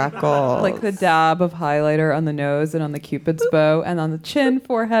 like the dab of highlighter on the nose and on the Cupid's bow and on the chin,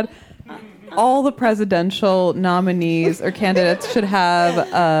 forehead. All the presidential nominees or candidates should have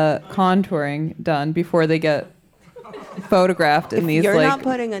contouring done before they get photographed in these. You're not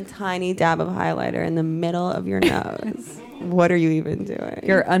putting a tiny dab of highlighter in the middle of your nose. What are you even doing?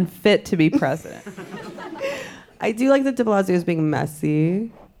 You're unfit to be president. I do like that De Blasio is being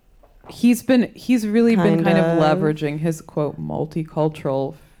messy. He's really been kind of leveraging his quote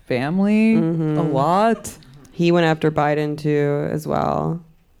multicultural family a lot. He went after Biden too as well.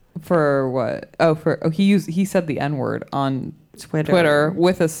 For what? He said the N-word on Twitter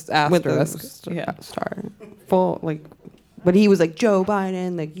with a asterisk. With a star. Full like, but he was like, Joe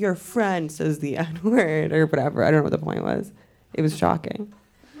Biden, like your friend says the N-word or whatever. I don't know what the point was. It was shocking.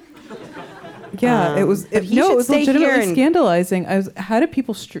 Yeah, it was. It was legitimately scandalizing. How do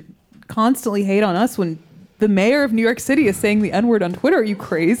people constantly hate on us when the mayor of New York City is saying the N-word on Twitter? Are you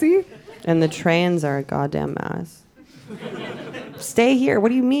crazy? And the trans are a goddamn mess. Stay here. What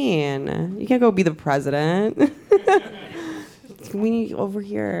do you mean? You can't go be the president. We need over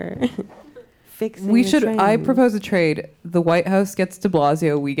here. Fixing the train. I propose a trade. The White House gets De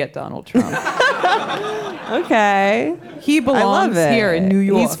Blasio. We get Donald Trump. Okay. He belongs here in New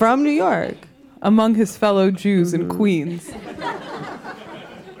York. He's from New York. Among his fellow Jews in Queens.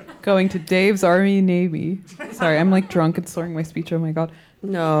 Going to Dave's Army Navy. Sorry, I'm like drunk and slurring my speech. Oh my God.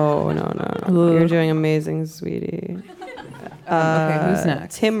 No. You're doing amazing, sweetie. Okay, who's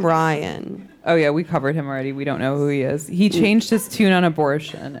next? Tim Ryan. Oh yeah, we covered him already. We don't know who he is. He changed his tune on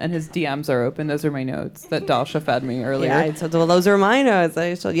abortion, and his DMs are open. Those are my notes that Dasha fed me earlier. Yeah, well, those are my notes.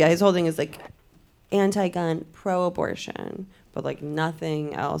 His whole thing is like anti-gun, pro-abortion, but like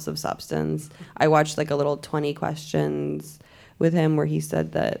nothing else of substance. I watched like a little 20 questions with him where he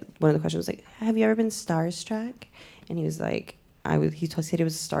said that one of the questions was like, "Have you ever been starstruck?" And he was like, He said he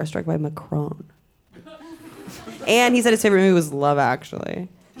was starstruck by Macron. And he said his favorite movie was Love Actually.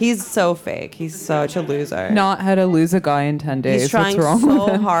 He's so fake. He's such a loser. Not how to lose a guy in 10 days. He's trying What's wrong so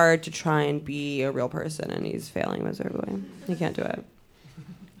with him? hard to try and be a real person, and he's failing miserably. He can't do it.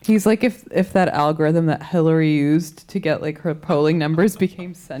 He's like if that algorithm that Hillary used to get like her polling numbers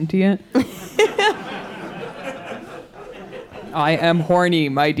became sentient. I am horny.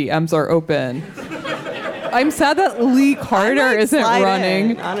 My DMs are open. I'm sad that Lee Carter isn't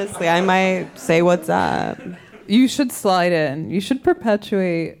running. Honestly, I might say what's up. You should slide in. You should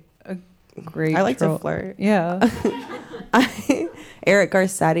perpetuate a great I like to flirt. Yeah. Eric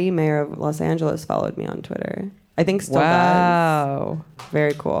Garcetti, mayor of Los Angeles, followed me on Twitter. I think still does. Wow.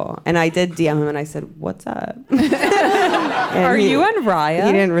 Very cool. And I did DM him and I said, "What's up?" Are you and Raya?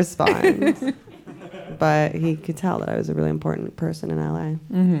 He didn't respond. But he could tell that I was a really important person in LA.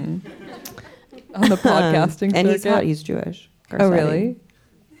 Mm-hmm. On the podcasting and he's circuit? hot. He's Jewish. Garcetti. Oh, really?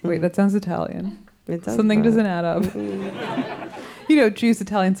 Wait, that sounds Italian. It does. Something doesn't add up. You know, Jews,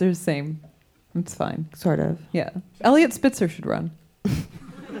 Italians are the same. It's fine. Sort of. Yeah. Elliot Spitzer should run.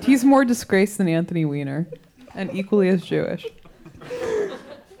 He's more disgraced than Anthony Weiner and equally as Jewish.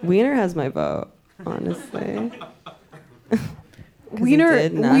 Weiner has my vote, honestly.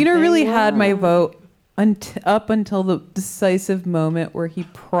 Weiner really had my vote up until the decisive moment where he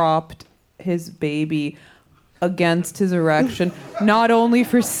propped his baby against his erection, not only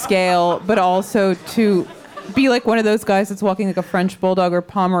for scale, but also to be like one of those guys that's walking like a French bulldog or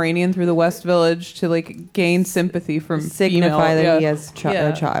Pomeranian through the West Village to like gain sympathy from signify female. that he has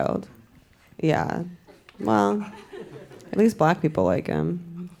a child. Yeah. Well, at least black people like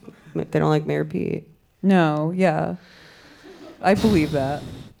him. They don't like Mayor Pete. No, yeah. I believe that.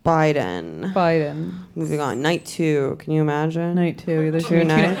 Biden. Moving on. Night 2. Can you imagine? Night 2. There's 2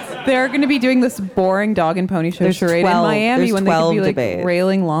 nights. They're going to be doing this boring dog and pony show charade in Miami when they could be like debates.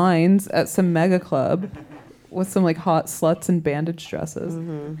 railing lines at some mega club with some like hot sluts in bandage dresses.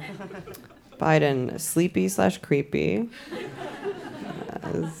 Mm-hmm. Biden, sleepy/creepy.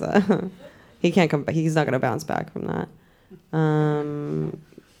 He can't come back. He's not going to bounce back from that.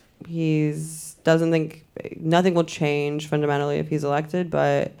 He's doesn't think nothing will change fundamentally if he's elected,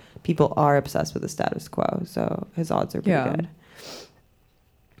 but people are obsessed with the status quo, so his odds are pretty good.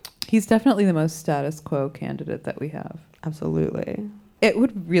 He's definitely the most status quo candidate that we have. Absolutely. It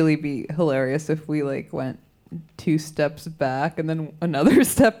would really be hilarious if we like went 2 steps back and then another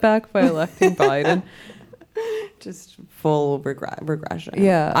step back by electing Biden. Just full regression.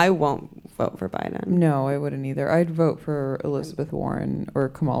 Yeah. I won't vote for Biden. No, I wouldn't either. I'd vote for Elizabeth Warren or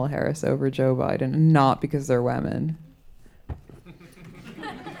Kamala Harris over Joe Biden, not because they're women.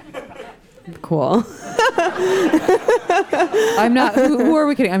 Cool. I'm not. Who are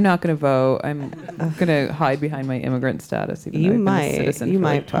we kidding? I'm not going to vote. I'm going to hide behind my immigrant status, even though I've been a citizen for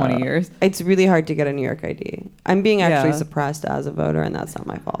like 20 years. It's really hard to get a New York ID. I'm being actually suppressed as a voter, and that's not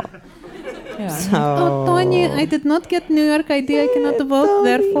my fault. Yeah. So, oh, Tony, I did not get New York ID. I cannot vote. Tony,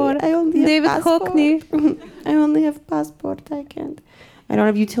 therefore, I only David have Hockney. I only have passport. I can't. I don't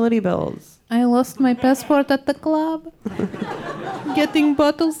have utility bills. I lost my passport at the club. Getting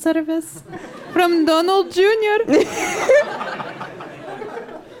bottle service from Donald Jr.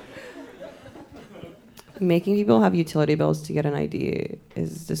 Making people have utility bills to get an ID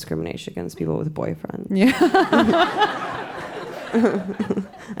is discrimination against people with boyfriends. Yeah.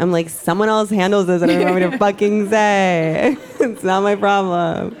 I'm like, someone else handles this. I don't know what to fucking say. It's not my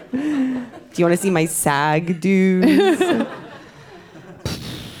problem. Do you want to see my SAG dues?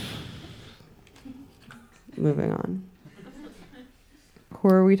 Moving on. Who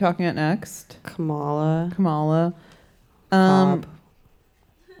are we talking about next? Kamala. Kamala, Cop.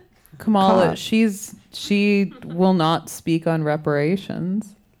 she will not speak on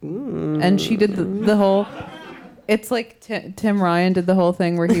reparations, and she did the whole. It's like Tim Ryan did the whole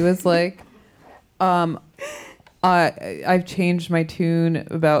thing where he was like, I've changed my tune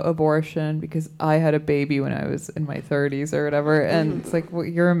about abortion because I had a baby when I was in my 30s or whatever, and it's like, well,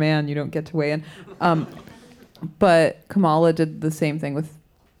 you're a man, you don't get to weigh in. But Kamala did the same thing with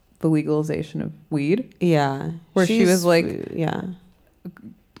the legalization of weed. Yeah. Where she was like, yeah,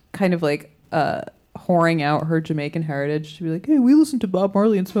 kind of like whoring out her Jamaican heritage to be like, hey, we listen to Bob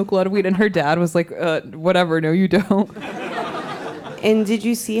Marley and smoke a lot of weed. And her dad was like, whatever, no, you don't. And did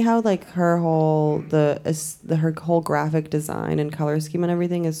you see how like her whole her whole graphic design and color scheme and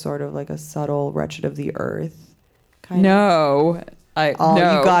everything is sort of like a subtle Wretched of the Earth? No. No. You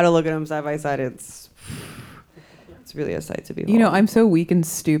gotta look at them side by side. It's really a sight to behold. You know, I'm so weak and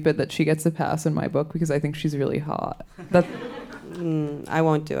stupid that she gets a pass in my book because I think she's really hot. I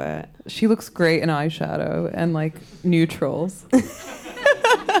won't do it. She looks great in eyeshadow and like neutrals.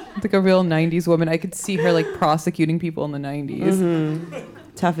 Like a real 90s woman. I could see her like prosecuting people in the 90s. Mm-hmm.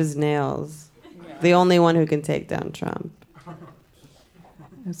 Tough as nails. The only one who can take down Trump.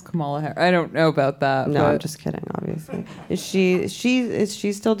 It's Kamala Harris. I don't know about that. No, I'm just kidding, obviously. Is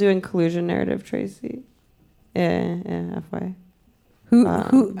she still doing collusion narrative, Tracy? Yeah, FY. Who?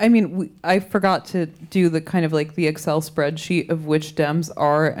 I mean, I forgot to do the kind of like the Excel spreadsheet of which Dems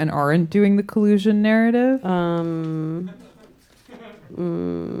are and aren't doing the collusion narrative.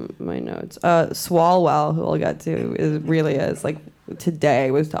 My notes. Swalwell, who I'll get to, really is like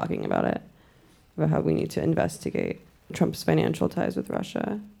today was talking about it, about how we need to investigate Trump's financial ties with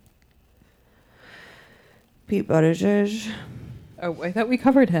Russia. Pete Buttigieg. Oh, I thought we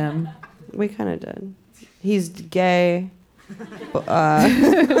covered him. We kind of did. He's gay.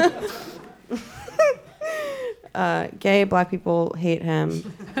 Gay, black people hate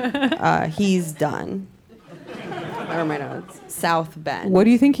him. He's done. What are my notes? South Bend. What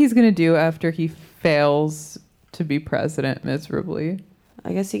do you think he's going to do after he fails to be president miserably?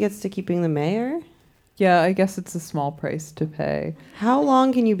 I guess he gets to keeping the mayor? Yeah, I guess it's a small price to pay. How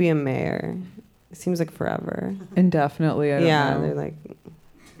long can you be a mayor? It seems like forever. Indefinitely, I don't know. Yeah, they're like,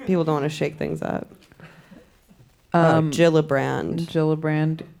 people don't want to shake things up. Gillibrand.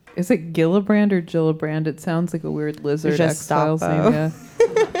 Gillibrand. Is it Gillibrand or Gillibrand? It sounds like a weird lizard X-Files name. Yeah.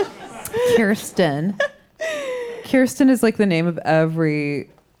 Kirsten. Kirsten is like the name of every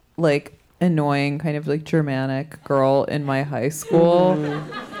like annoying kind of like Germanic girl in my high school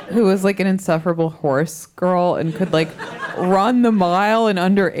who was like an insufferable horse girl and could like run the mile in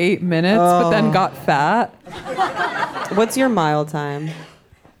under 8 minutes, but then got fat. What's your mile time?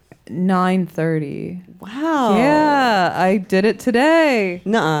 9:30. Wow. Yeah, I did it today.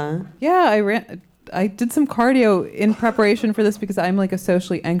 Nuh-uh. Yeah, I did some cardio in preparation for this because I'm like a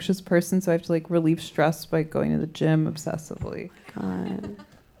socially anxious person, so I have to like relieve stress by going to the gym obsessively. God.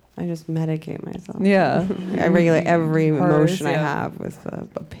 I just medicate myself. Yeah. I regulate every emotion I have with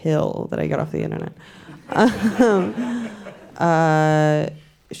a pill that I got off the internet.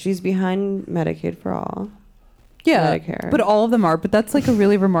 She's behind Medicaid for all. Yeah, Medicare. but all of them are. But that's like a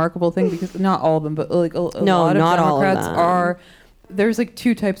really remarkable thing because not all of them, but like a lot of Democrats are. There's like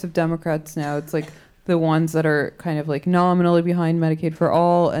two types of Democrats now. It's like the ones that are kind of like nominally behind Medicaid for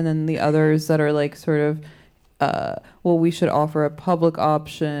all, and then the others that are like sort of well, we should offer a public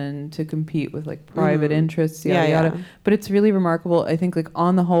option to compete with like private interests, yada yada. But it's really remarkable. I think like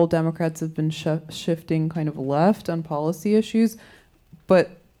on the whole, Democrats have been shifting kind of left on policy issues,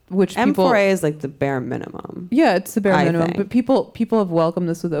 but which M4A is like the bare minimum. Yeah, it's the bare minimum. But people have welcomed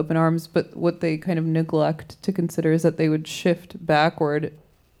this with open arms. But what they kind of neglect to consider is that they would shift backward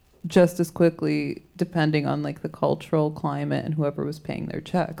just as quickly depending on like the cultural climate and whoever was paying their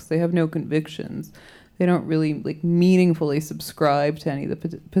checks. They have no convictions. They don't really like meaningfully subscribe to any of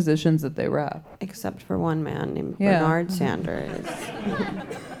the positions that they rep. Except for one man named Bernard Sanders.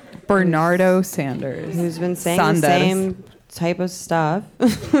 Bernardo Sanders. Who's been saying the same type of stuff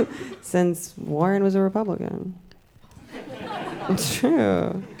since Warren was a Republican. It's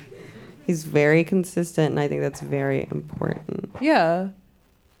true. He's very consistent, and I think that's very important. Yeah.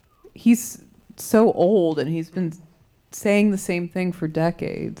 He's so old, and he's been saying the same thing for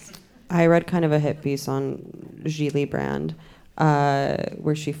decades. I read kind of a hit piece on Gilly Brand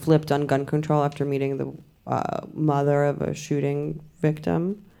where she flipped on gun control after meeting the mother of a shooting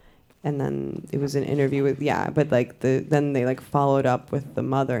victim. And then it was an interview with, but like then they like followed up with the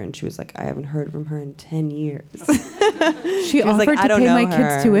mother, and she was like, I haven't heard from her in 10 years. She offered like, to pay my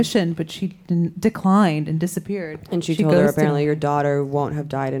kids' tuition, but she declined and disappeared. And she told her apparently your daughter won't have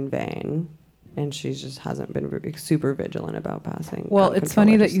died in vain. And she just hasn't been super vigilant about passing. Well, it's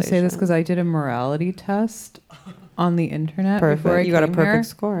funny that you say this because I did a morality test on the internet. Perfect. You got a perfect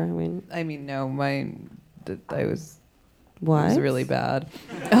score. I mean, no, I was. What? It was really bad.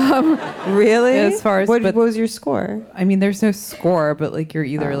 Really? As far as what was your score? I mean, there's no score, but like you're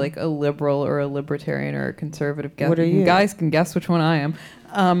either like a liberal or a libertarian or a conservative. What are you? Guys can guess which one I am.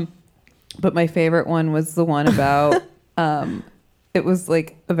 But my favorite one was the one about. It was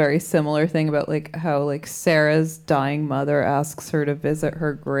like a very similar thing about like how like Sarah's dying mother asks her to visit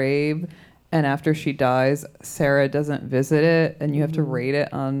her grave. And after she dies, Sarah doesn't visit it, and you have to rate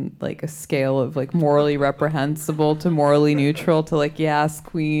it on like a scale of like morally reprehensible to morally neutral to like, yes,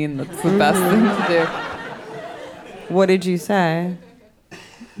 queen, that's the best thing to do. What did you say?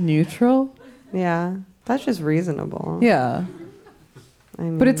 Neutral? Yeah, that's just reasonable. Yeah. I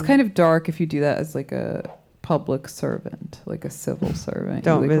mean, but it's kind of dark if you do that as like a public servant, like a civil servant.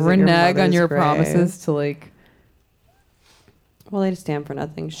 Don't you, like, visit renege your on your grave. promises to like. Well, they stand for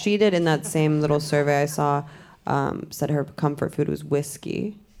nothing. She did in that same little survey I saw, said her comfort food was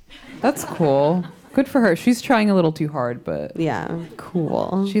whiskey. That's cool. Good for her. She's trying a little too hard, but... Yeah,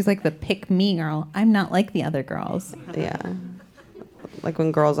 cool. She's like the pick me girl. I'm not like the other girls. Yeah. Like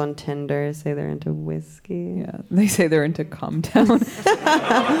when girls on Tinder say they're into whiskey. Yeah, they say they're into Come Town.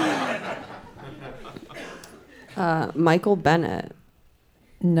 Michael Bennett.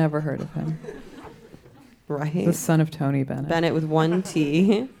 Never heard of him. Right. The son of Tony Bennett. Bennett with one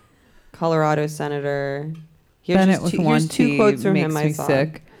T. Colorado senator. Bennett with one T. Two quotes from makes him me I saw.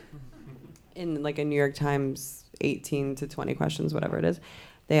 Sick. In like a New York Times 18 to 20 questions, whatever it is.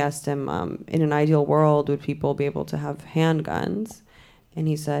 They asked him, in an ideal world, would people be able to have handguns? And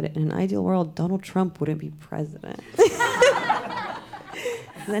he said, in an ideal world, Donald Trump wouldn't be president. And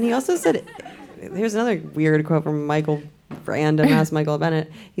then he also said, here's another weird quote from random ass Michael Bennett.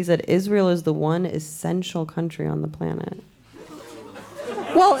 He said, Israel is the one essential country on the planet.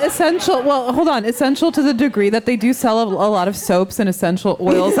 Well, essential. Well, hold on. Essential to the degree that they do sell a lot of soaps and essential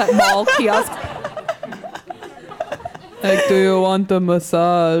oils at mall kiosks. Like, do you want a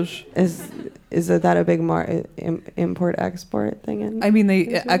massage? Is that a big import-export thing? I mean, they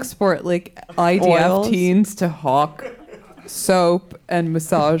export like IDF Oils? teens to hawk soap and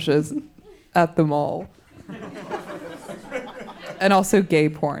massages at the mall. And also gay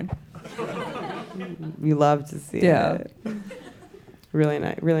porn. You love to see it. Really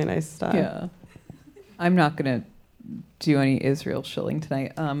nice stuff. Yeah. I'm not going to do any Israel shilling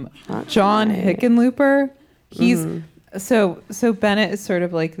tonight. John Hickenlooper, he's... So Bennett is sort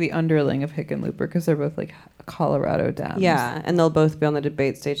of like the underling of Hickenlooper because they're both like Colorado Dems. Yeah, and they'll both be on the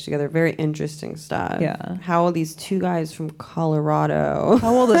debate stage together. Very interesting stuff. Yeah. How will these two guys from Colorado...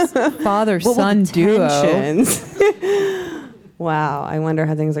 How will this father-son duo... Wow, I wonder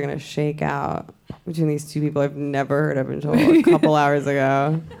how things are going to shake out between these two people I've never heard of until a couple hours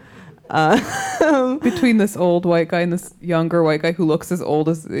ago. Between this old white guy and this younger white guy who looks as old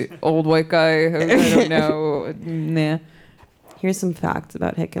as the old white guy. I don't know. Nah. Here's some facts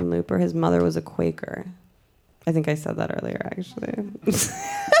about Hickenlooper. His mother was a Quaker. I think I said that earlier, actually.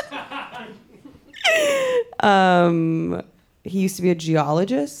 He used to be a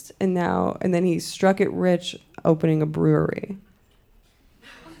geologist, and then he struck it rich opening a brewery.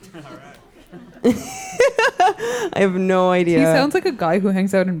 I have no idea. He sounds like a guy who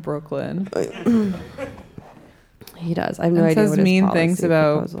hangs out in Brooklyn. He does. I have no idea says what his mean policy things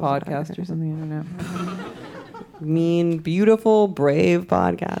about proposals podcasts are. or something. I don't know. Mean, beautiful, brave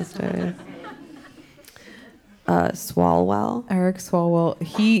podcaster. Swalwell. Eric Swalwell.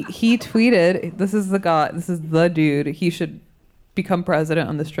 He tweeted. This is the guy. This is the dude. He should become president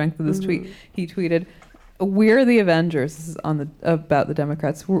on the strength of this tweet. He tweeted, "We're the Avengers." This is about the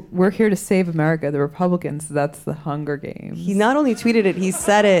Democrats. We're here to save America. The Republicans, that's the Hunger Games. He not only tweeted it, he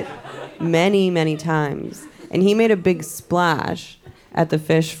said it many, many times. And he made a big splash at the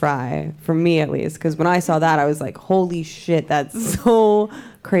fish fry, for me at least. Because when I saw that, I was like, holy shit, that's so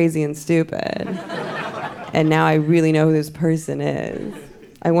crazy and stupid. And now I really know who this person is.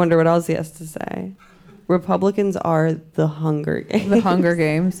 I wonder what else he has to say. Republicans are the Hunger Games. The Hunger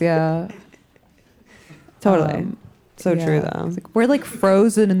Games, yeah. Totally. So true, though. It's like, we're like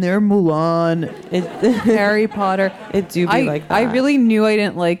Frozen and they're Mulan. Harry Potter. It do be like that. I really knew I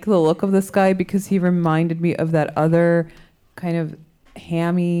didn't like the look of this guy because he reminded me of that other kind of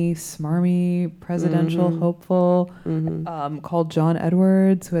hammy, smarmy presidential hopeful called John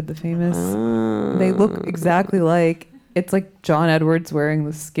Edwards, who had the famous... They look exactly like... It's like John Edwards wearing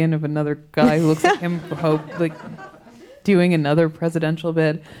the skin of another guy who looks like him, like doing another presidential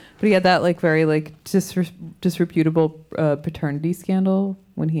bid. But he had that like very like disreputable paternity scandal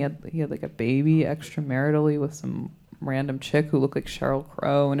when he had like a baby extramaritally with some random chick who looked like Sheryl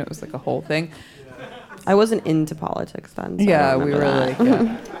Crow, and it was like a whole thing. I wasn't into politics then. So Yeah, we were that. like...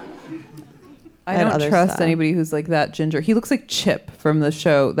 Yeah. I don't trust anybody who's like that ginger. He looks like Chip from the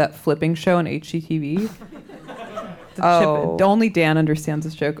show, that flipping show on HGTV. Chip, only Dan understands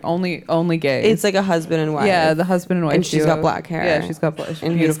this joke. Only gays. It's like a husband and wife. Yeah, the husband and wife. And she's duo. got black hair. Yeah, she's got black.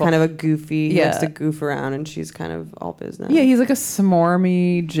 And beautiful. he's kind of a goofy. He Yeah. likes to goof around, and she's kind of all business. Yeah, he's like a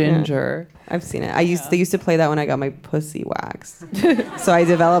smarmy ginger. Yeah. I've seen it. They used to play that when I got my pussy waxed. So I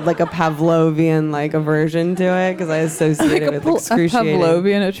developed like a Pavlovian like aversion to it because I associated it with excruciating. A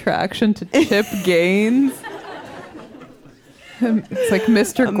Pavlovian attraction to Chip Gaines. It's like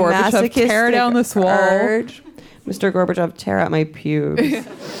Mr. Gorbachev, tear down this wall. Urge. Mr. Gorbachev, tear out my pubes.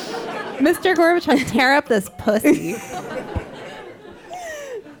 Mr. Gorbachev, tear up this pussy.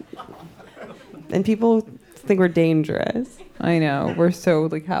 And people think we're dangerous. I know. We're so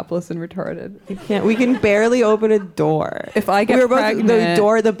like hapless and retarded. We can barely open a door. If I get pregnant,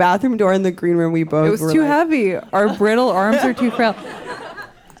 the bathroom door in the green room, we both it was too heavy. Our brittle arms are too frail.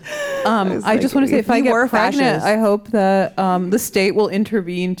 I just want to say, if I get pregnant, I hope that the state will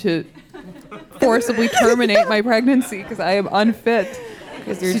intervene to forcibly terminate my pregnancy because I am unfit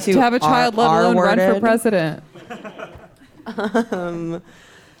to have a child, let alone run for president.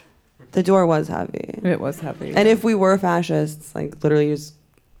 The door was heavy. It was heavy. And if we were fascists, like literally just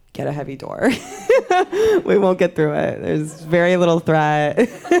get a heavy door. We won't get through it. There's very little threat.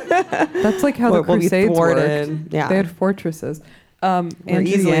 That's like how the Crusades worked. Yeah. They had fortresses. We're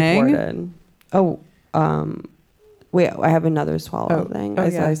easily thwarted. Wait, I have another swallow thing.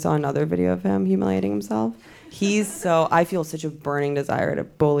 I saw another video of him humiliating himself. I feel such a burning desire to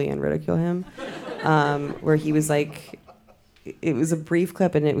bully and ridicule him. Where he was like, it was a brief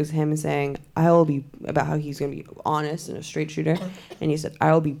clip and it was him saying, about how he's going to be honest and a straight shooter. And he said,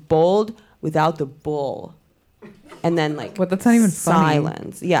 I will be bold without the bull. And then like, what? That's not even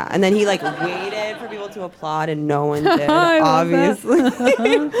silence. Funny. Yeah. And then he like waited for people to applaud and no one did, obviously.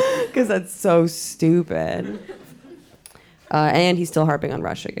 Because that's so stupid. And he's still harping on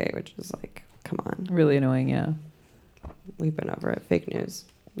Russiagate, which is like, come on. Really annoying, yeah. We've been over it. Fake news.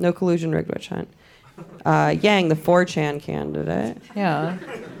 No collusion, rigged witch hunt. Yang, the 4chan candidate. Yeah.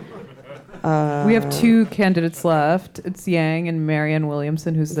 We have two candidates left. It's Yang and Marianne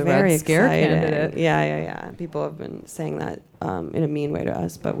Williamson, who's the Red Scare candidate. Yeah. People have been saying that in a mean way to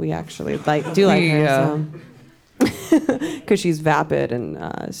us, but we actually do like her. So. Because she's vapid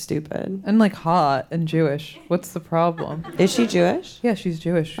and stupid. And like hot and Jewish. What's the problem? Is she Jewish? Yeah, she's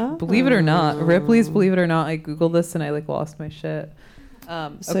Jewish. Oh. Believe it or not. Ripley's Believe It or Not. I Googled this and I like lost my shit.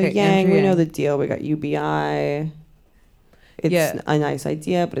 So Yang, we know the deal. We got UBI. It's a nice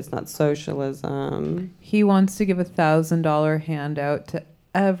idea, but it's not socialism. He wants to give $1,000 handout to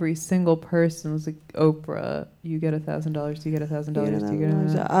every single person. It was like, Oprah, you get $1,000. You get $1,000. You get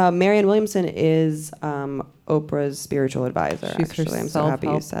 $1,000. Marianne Williamson is Oprah's spiritual advisor. She's actually, her I'm so happy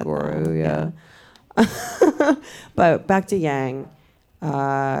you said guru, that. Yeah. But back to Yang.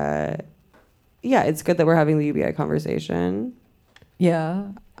 It's good that we're having the UBI conversation. Yeah.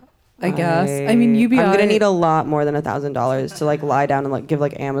 I guess. I mean, UBI. I'm gonna need a lot more than $1,000 to like lie down and like give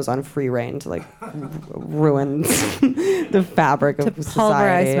like Amazon free reign to like ruin the fabric of society. To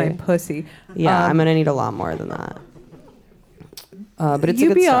pulverize my pussy. Yeah, I'm gonna need a lot more than that. But it's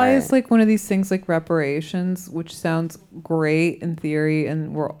UBI a good start. is like one of these things like reparations, which sounds great in theory,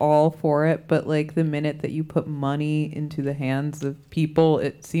 and we're all for it. But like the minute that you put money into the hands of people,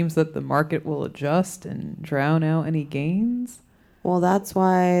 it seems that the market will adjust and drown out any gains. Well, that's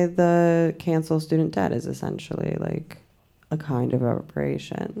why the cancel student debt is essentially like a kind of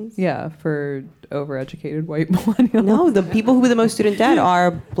reparations. Yeah, for overeducated white millennials. No, the people who have the most student debt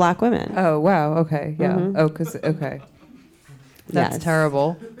are Black women. Oh, wow. Okay. Yeah. Mhm. Oh, okay. That's Yes.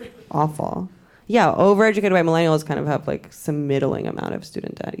 terrible. Awful. Yeah, overeducated white millennials kind of have like some middling amount of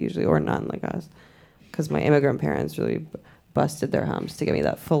student debt usually, or none like us. Because my immigrant parents really busted their humps to give me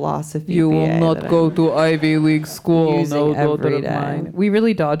that philosophy. You will BA not that go to Ivy League school. using No daughter every of day. mine. We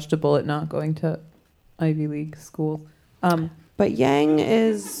really dodged a bullet not going to Ivy League school. But Yang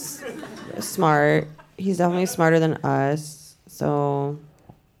is smart. He's definitely smarter than us. So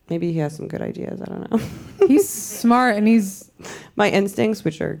maybe he has some good ideas. I don't know. He's smart and he's... My instincts,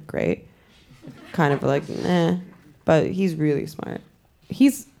 which are great, kind of like, but he's really smart.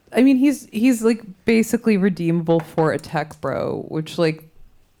 He's like basically redeemable for a tech bro, which like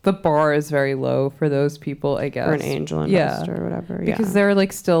the bar is very low for those people, I guess. Or an angel investor or whatever. Because they're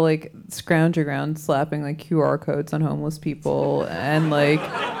like still like scrounging around slapping like QR codes on homeless people and like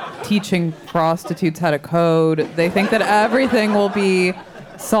teaching prostitutes how to code. They think that everything will be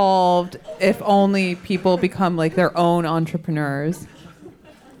solved if only people become like their own entrepreneurs.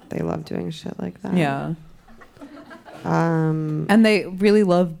 They love doing shit like that. Yeah. And they really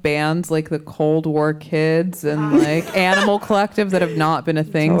love bands like the Cold War Kids and like Animal Collective that have not been a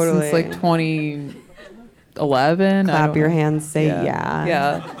thing since like 2011. Clap your hands, say yeah.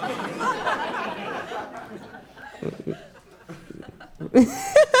 Yeah.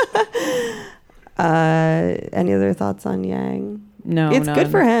 Any other thoughts on Yang? No, it's none. good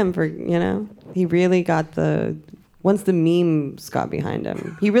for him. He really got once the memes got behind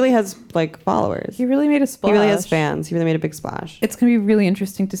him, he really has like followers. He really made a splash. He really has fans. He really made a big splash. It's going to be really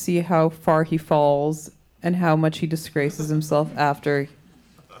interesting to see how far he falls and how much he disgraces himself after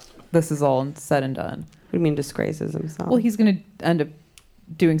this is all said and done. What do you mean disgraces himself? Well, he's going to end up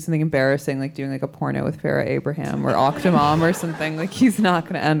doing something embarrassing, like doing like a porno with Farrah Abraham or Octomom or something. Like he's not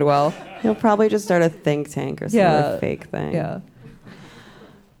going to end well. He'll probably just start a think tank or some other fake thing. Yeah.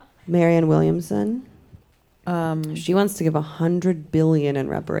 Marianne Williamson. She wants to give $100 billion in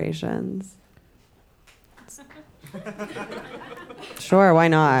reparations. Sure, why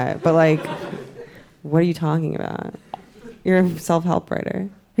not? But like, what are you talking about? You're a self-help writer.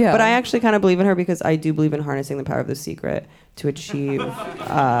 Yeah. But I actually kind of believe in her because I do believe in harnessing the power of the secret to achieve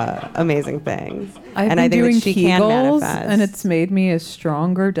amazing things. I think that she can Kegels, manifest. and it's made me a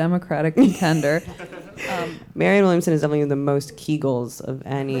stronger Democratic contender. Marianne Williamson is definitely the most Kegels of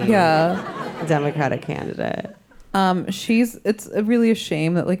any Democratic candidate. It's really a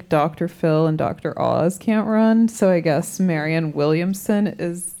shame that like Dr. Phil and Dr. Oz can't run. So I guess Marianne Williamson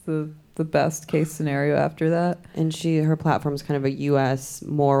is the best case scenario after that. And her platform is kind of a U.S.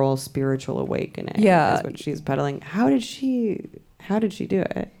 moral spiritual awakening. Yeah, is what she's peddling. How did she do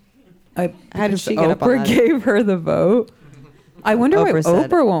it? How did she get up on that? Oprah gave her the vote. I wonder why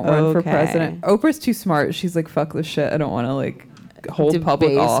Oprah won't run for president. Oprah's too smart. She's like, fuck this shit. I don't want to like hold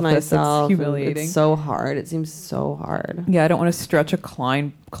public office. Myself. It's humiliating. It's so hard. It seems so hard. Yeah, I don't want to stretch a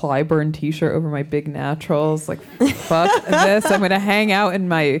Clyburn t-shirt over my big naturals. Like, fuck this. I'm going to hang out in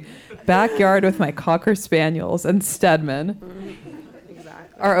my backyard with my Cocker Spaniels and Stedman.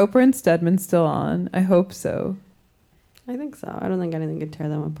 Exactly. Are Oprah and Stedman still on? I hope so. I think so. I don't think anything could tear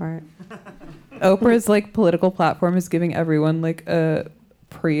them apart. Oprah's like political platform is giving everyone like a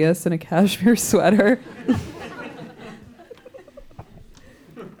Prius and a cashmere sweater.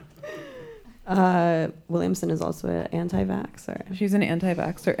 Williamson is also an anti-vaxxer. She's an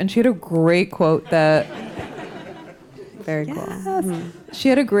anti-vaxxer, and she had a great quote that. Very cool. Mm-hmm. She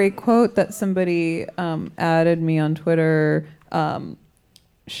had a great quote that somebody added me on Twitter.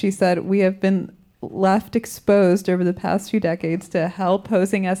 She said, "We have been left exposed over the past few decades to hell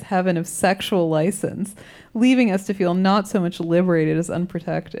posing as heaven of sexual license, leaving us to feel not so much liberated as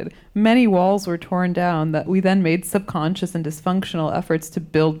unprotected. Many walls were torn down that we then made subconscious and dysfunctional efforts to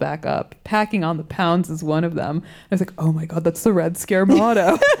build back up. Packing on the pounds is one of them." I was like, oh my God, that's the Red Scare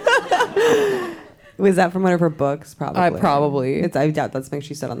motto. Was that from one of her books? Probably. Probably. I doubt that's something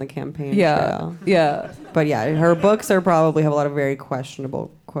she said on the campaign trail. Yeah. But yeah, her books probably have a lot of very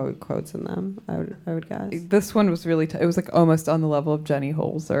questionable quotes in them. I would guess. This one was really. It was like almost on the level of Jenny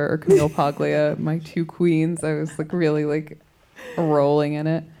Holzer or Camille Paglia, my two queens. I was like really like rolling in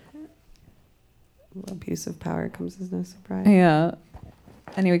it. Abuse of power comes as no surprise. Yeah.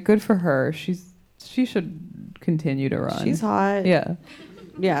 Anyway, good for her. She should continue to run. She's hot. Yeah.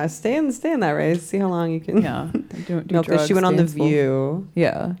 Yeah, stay in that race. See how long you can. Yeah. Don't do No, because drugs, she went on The stay in school. View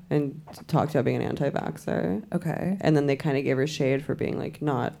Yeah. and talked about being an anti-vaxxer. Okay. And then they kind of gave her shade for being like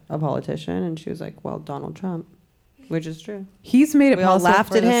not a politician, and she was like, "Well, Donald Trump," which is true. He's made it We all possible laughed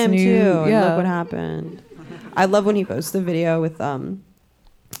for at this him new, too. And Yeah. look what happened. I love when he posts the video with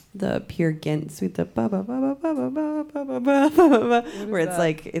the Peer Gynt suite, the ba ba ba ba ba ba ba ba ba ba ba, where it's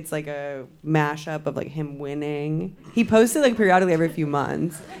like a mashup of like him winning. He posts it like periodically every few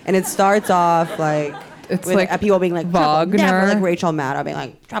months, and it starts off like it's with like people being like Trump will never, Wagner. like Rachel Maddow being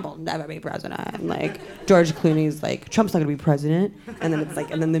like Trump will never be president, and like George Clooney's like Trump's not gonna be president, and then it's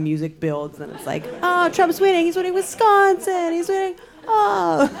like and then the music builds, and it's like oh Trump's winning, he's winning Wisconsin, he's winning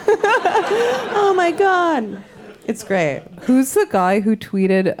oh my god. It's great. Who's the guy who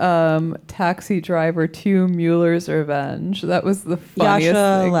tweeted Taxi Driver 2 Mueller's Revenge? That was the funniest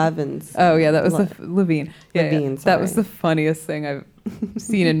Yasha thing. Levins. Oh, yeah, that was Levine. Yeah, Levine, yeah. That was sorry. the funniest thing I've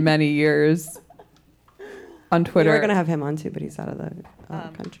seen in many years on Twitter. We were going to have him on too, but he's out of the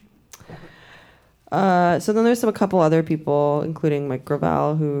country. So then there's a couple other people, including Mike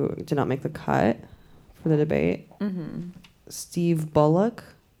Gravel, who did not make the cut for the debate. Mm-hmm. Steve Bullock.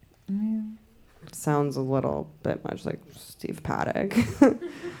 Mm. Sounds a little bit much like Steve Paddock.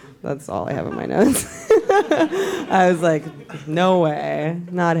 That's all I have in my notes. I was like, no way,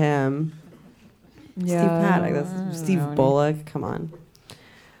 not him. Yeah, Steve Paddock, that's Steve Bullock. Come on.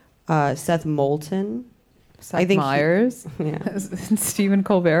 Seth Moulton. Seth Meyers. Yeah. Stephen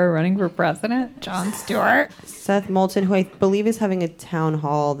Colbert running for president. Jon Stewart. Seth Moulton, who I believe is having a town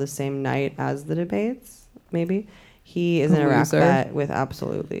hall the same night as the debates, maybe. He is an Iraq vet with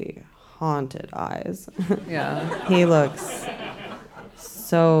absolutely haunted eyes. Yeah. He looks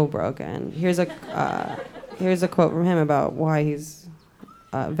so broken. Here's a quote from him about why he's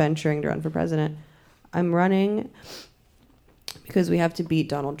venturing to run for president. I'm running because we have to beat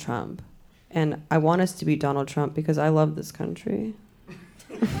Donald Trump. And I want us to beat Donald Trump because I love this country.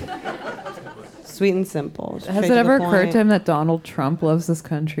 Sweet and simple. Has it ever occurred to him that Donald Trump loves this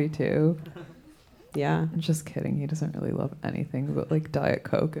country too? Yeah. I'm just kidding. He doesn't really love anything but like Diet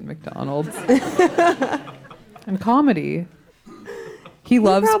Coke and McDonald's. And comedy. He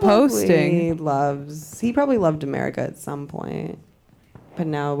loves posting. He probably loved America at some point. But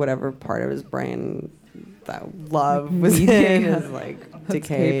now whatever part of his brain that love was in is like That's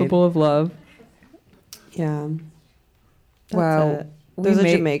decayed. capable of love. Yeah. That's Wow. it. There's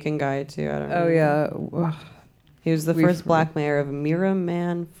a Jamaican guy too. I don't know. Oh yeah. Ugh. He was the first black mayor of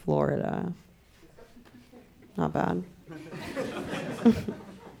Miraman, Florida. Not bad.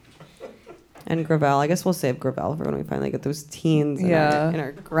 And Gravel. I guess we'll save Gravel for when we finally get those teens in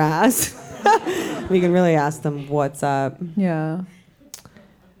our grasp. We can really ask them what's up. Yeah.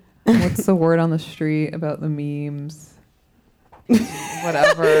 What's the word on the street about the memes?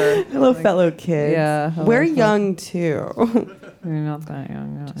 Whatever. Hello, fellow kids. Yeah. We're young too. You're not that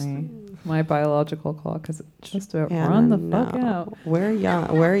young, not me. My biological clock is just about Anna, run the fuck out. We're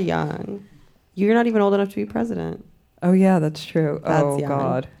young. We're young. You're not even old enough to be president. Oh yeah, that's true. That's young.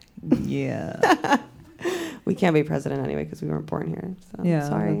 God. Yeah. We can't be president anyway because we weren't born here. So Yeah,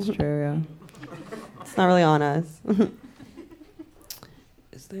 sorry. that's true. Yeah. It's not really on us.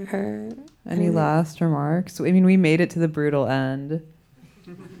 Is there Any last remarks? I mean, we made it to the brutal end.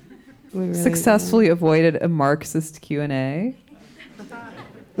 We really Successfully avoided a Marxist Q&A.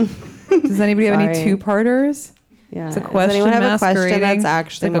 Does anybody have any two-parters? Yeah. It's a question Does anyone have a question masquerading that's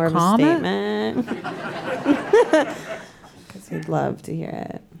actually like a more of a comment? statement? Because we'd love to hear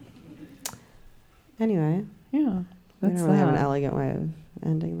it. Anyway. Yeah. We don't really have an elegant way of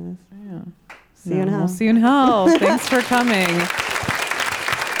ending this. Yeah. See you in hell. We'll see you in hell. Thanks for coming.